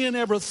that sin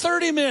every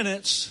 30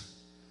 minutes.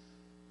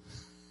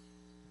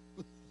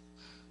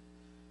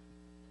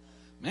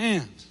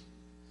 Man,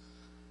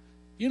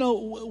 you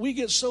know, we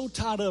get so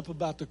tied up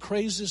about the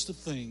craziest of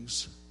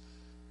things.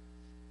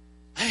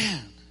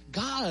 Man,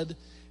 God,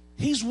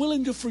 he's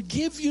willing to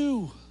forgive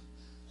you.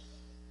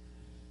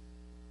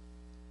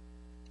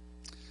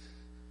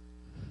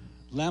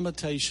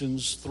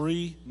 Lamentations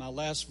 3, my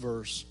last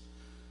verse.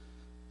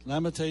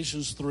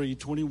 Lamentations 3,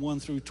 21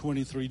 through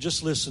 23.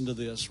 Just listen to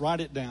this. Write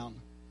it down.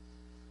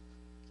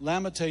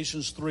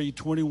 Lamentations 3,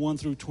 21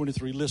 through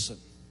 23. Listen.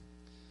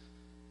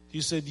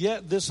 He said,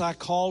 yet this I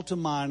call to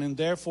mind and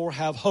therefore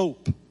have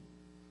hope.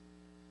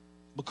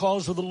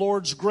 Because of the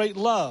Lord's great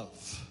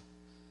love,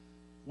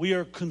 we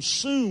are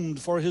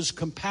consumed, for his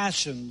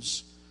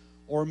compassions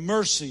or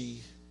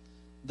mercy,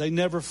 they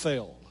never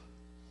fail.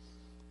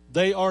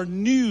 They are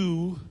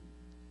new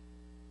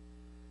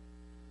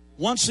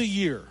once a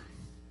year.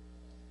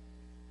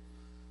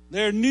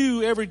 They're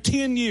new every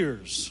 10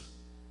 years.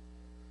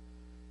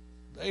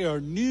 They are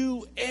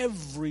new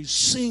every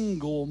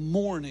single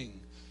morning.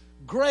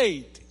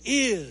 Great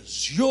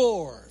is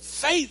your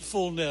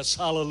faithfulness.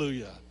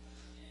 Hallelujah.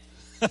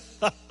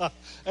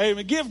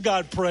 Amen. Give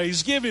God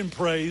praise. Give him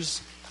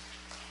praise.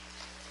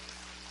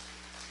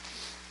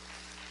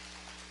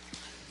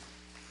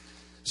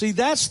 See,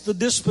 that's the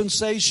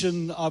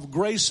dispensation of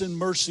grace and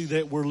mercy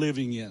that we're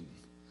living in.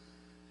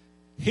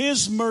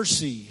 His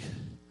mercy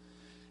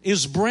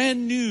is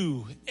brand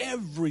new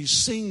every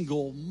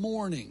single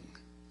morning.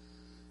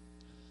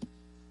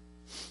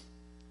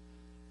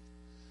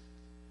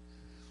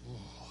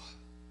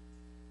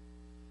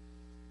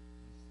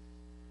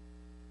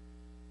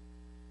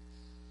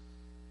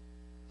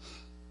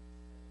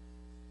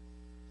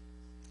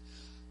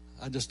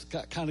 I just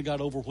kind of got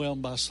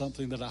overwhelmed by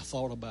something that I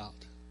thought about.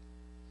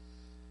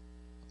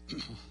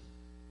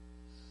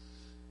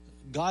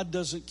 God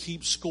doesn't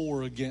keep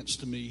score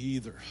against me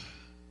either.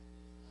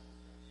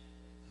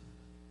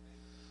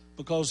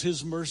 Because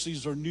His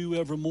mercies are new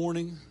every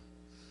morning.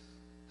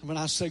 And when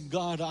I say,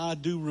 God, I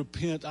do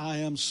repent, I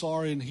am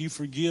sorry, and He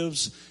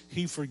forgives,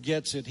 He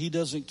forgets it. He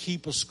doesn't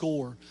keep a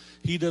score.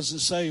 He doesn't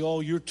say, oh,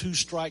 you're 2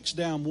 strikes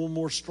down, 1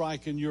 more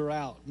strike and you're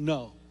out.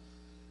 No.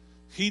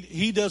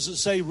 He doesn't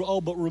say,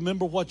 oh, but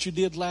remember what you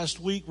did last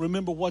week?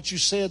 Remember what you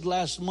said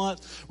last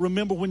month?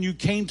 Remember when you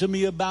came to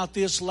me about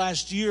this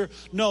last year?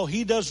 No,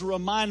 He doesn't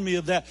remind me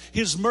of that.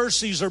 His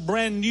mercies are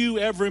brand new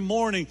every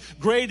morning.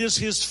 Great is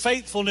His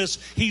faithfulness.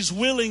 He's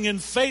willing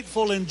and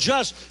faithful and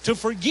just to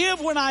forgive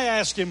when I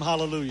ask Him.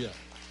 Hallelujah.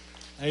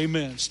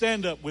 Amen.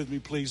 Stand up with me,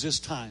 please. It's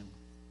time.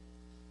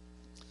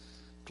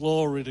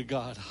 Glory to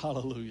God.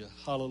 Hallelujah.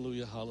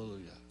 Hallelujah.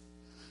 Hallelujah.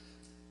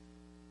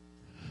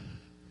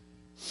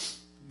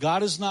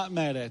 God is not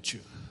mad at you.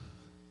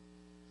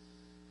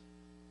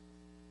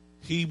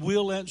 He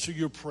will answer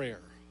your prayer.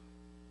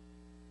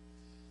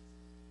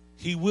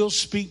 He will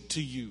speak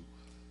to you.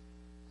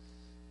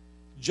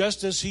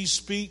 Just as He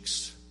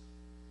speaks.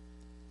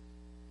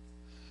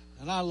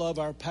 And I love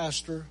our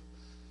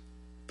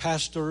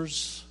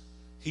pastors,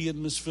 he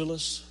and Miss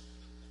Phyllis.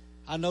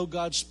 I know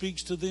God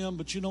speaks to them,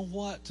 but you know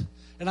what?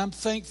 And I'm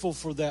thankful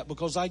for that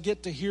because I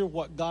get to hear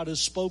what God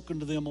has spoken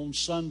to them on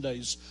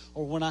Sundays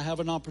or when I have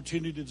an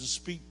opportunity to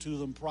speak to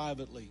them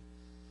privately.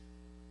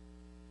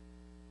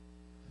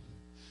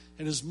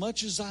 And as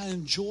much as I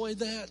enjoy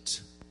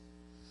that,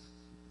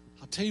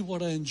 I'll tell you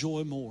what I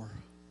enjoy more.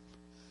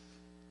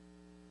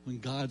 When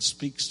God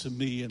speaks to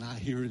me and I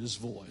hear His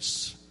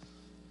voice.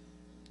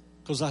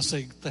 Because I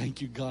say,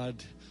 thank you,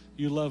 God.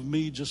 You love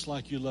me just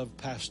like you love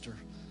Pastor.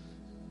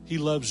 He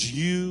loves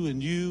you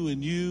and you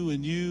and you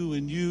and you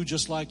and you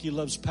just like He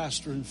loves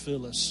Pastor and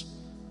Phyllis.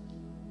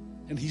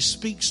 And He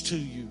speaks to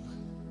you.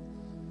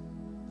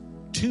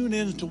 Tune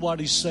in to what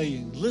He's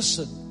saying.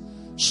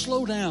 Listen.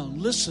 Slow down.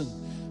 Listen.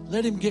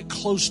 Let Him get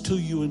close to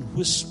you and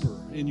whisper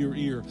in your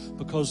ear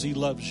because He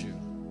loves you.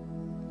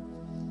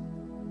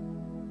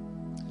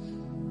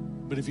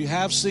 But if you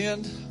have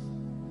sinned,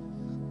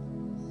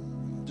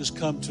 just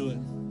come to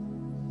Him.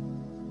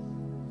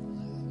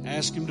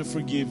 Ask Him to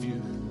forgive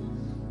you.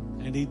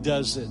 And He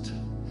does it.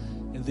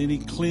 And then He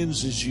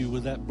cleanses you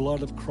with that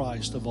blood of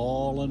Christ of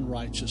all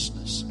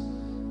unrighteousness.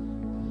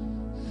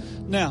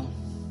 Now,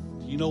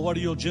 you know what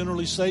He'll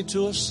generally say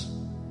to us?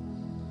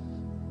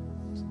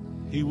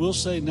 He will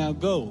say, now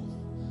go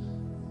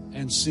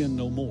and sin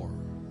no more.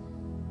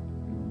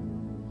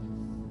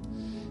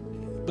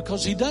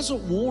 Because He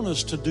doesn't want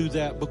us to do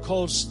that,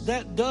 because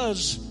that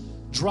does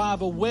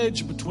drive a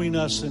wedge between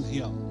us and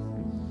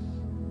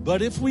Him.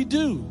 But if we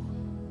do,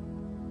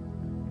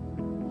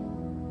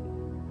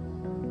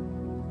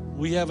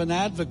 we have an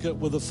advocate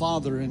with the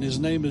Father, and His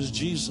name is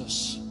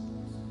Jesus.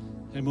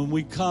 And when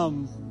we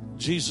come,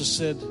 Jesus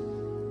said,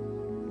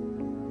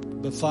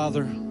 but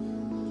Father,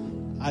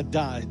 I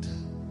died.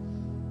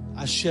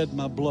 I shed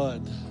my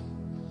blood.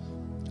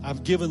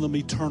 I've given them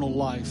eternal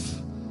life.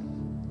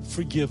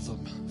 Forgive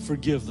them.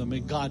 Forgive them.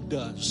 And God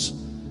does.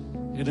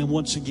 And then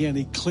once again,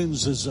 He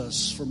cleanses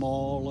us from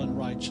all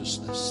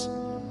unrighteousness.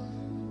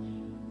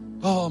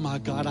 Oh my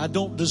God, I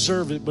don't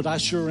deserve it, but I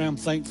sure am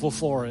thankful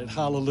for it.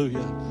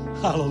 Hallelujah.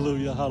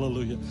 Hallelujah.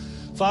 Hallelujah.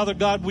 Father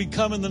God, we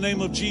come in the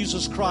name of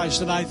Jesus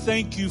Christ, and I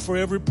thank You for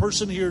every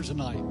person here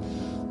tonight.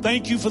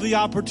 Thank You for the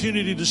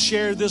opportunity to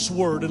share this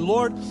word. And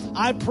Lord,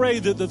 I pray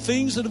that the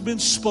things that have been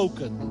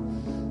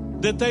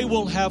spoken, that they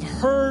will have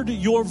heard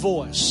Your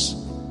voice.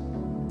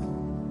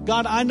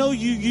 God, I know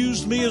You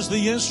used me as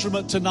the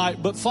instrument tonight,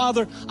 but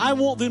Father, I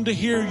want them to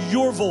hear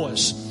Your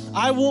voice.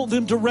 I want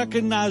them to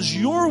recognize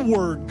Your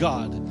word,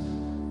 God.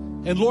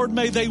 And Lord,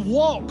 may they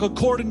walk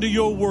according to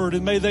Your word,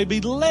 and may they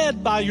be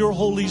led by Your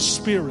Holy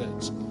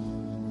Spirit.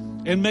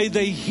 And may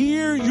they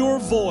hear Your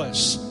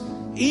voice,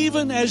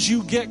 even as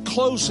You get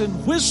close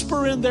and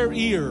whisper in their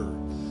ear.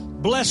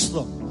 Bless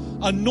them,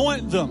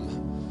 anoint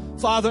them.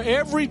 Father,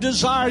 every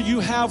desire You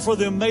have for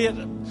them, may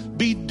it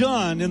be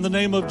done in the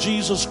name of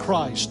Jesus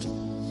Christ.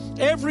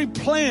 Every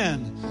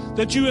plan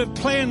that You have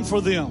planned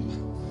for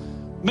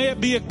them, may it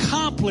be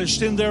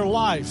accomplished in their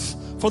life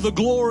for the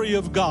glory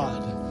of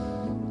God.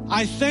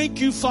 I thank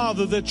You,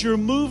 Father, that You're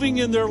moving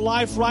in their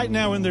life right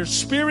now, in their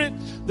spirit,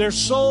 their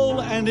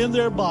soul, and in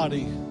their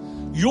body.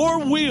 Your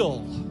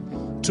will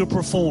to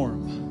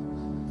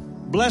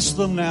perform. Bless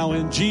them now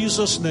in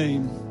Jesus'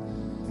 name.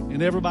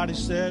 And everybody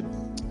said,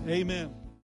 amen.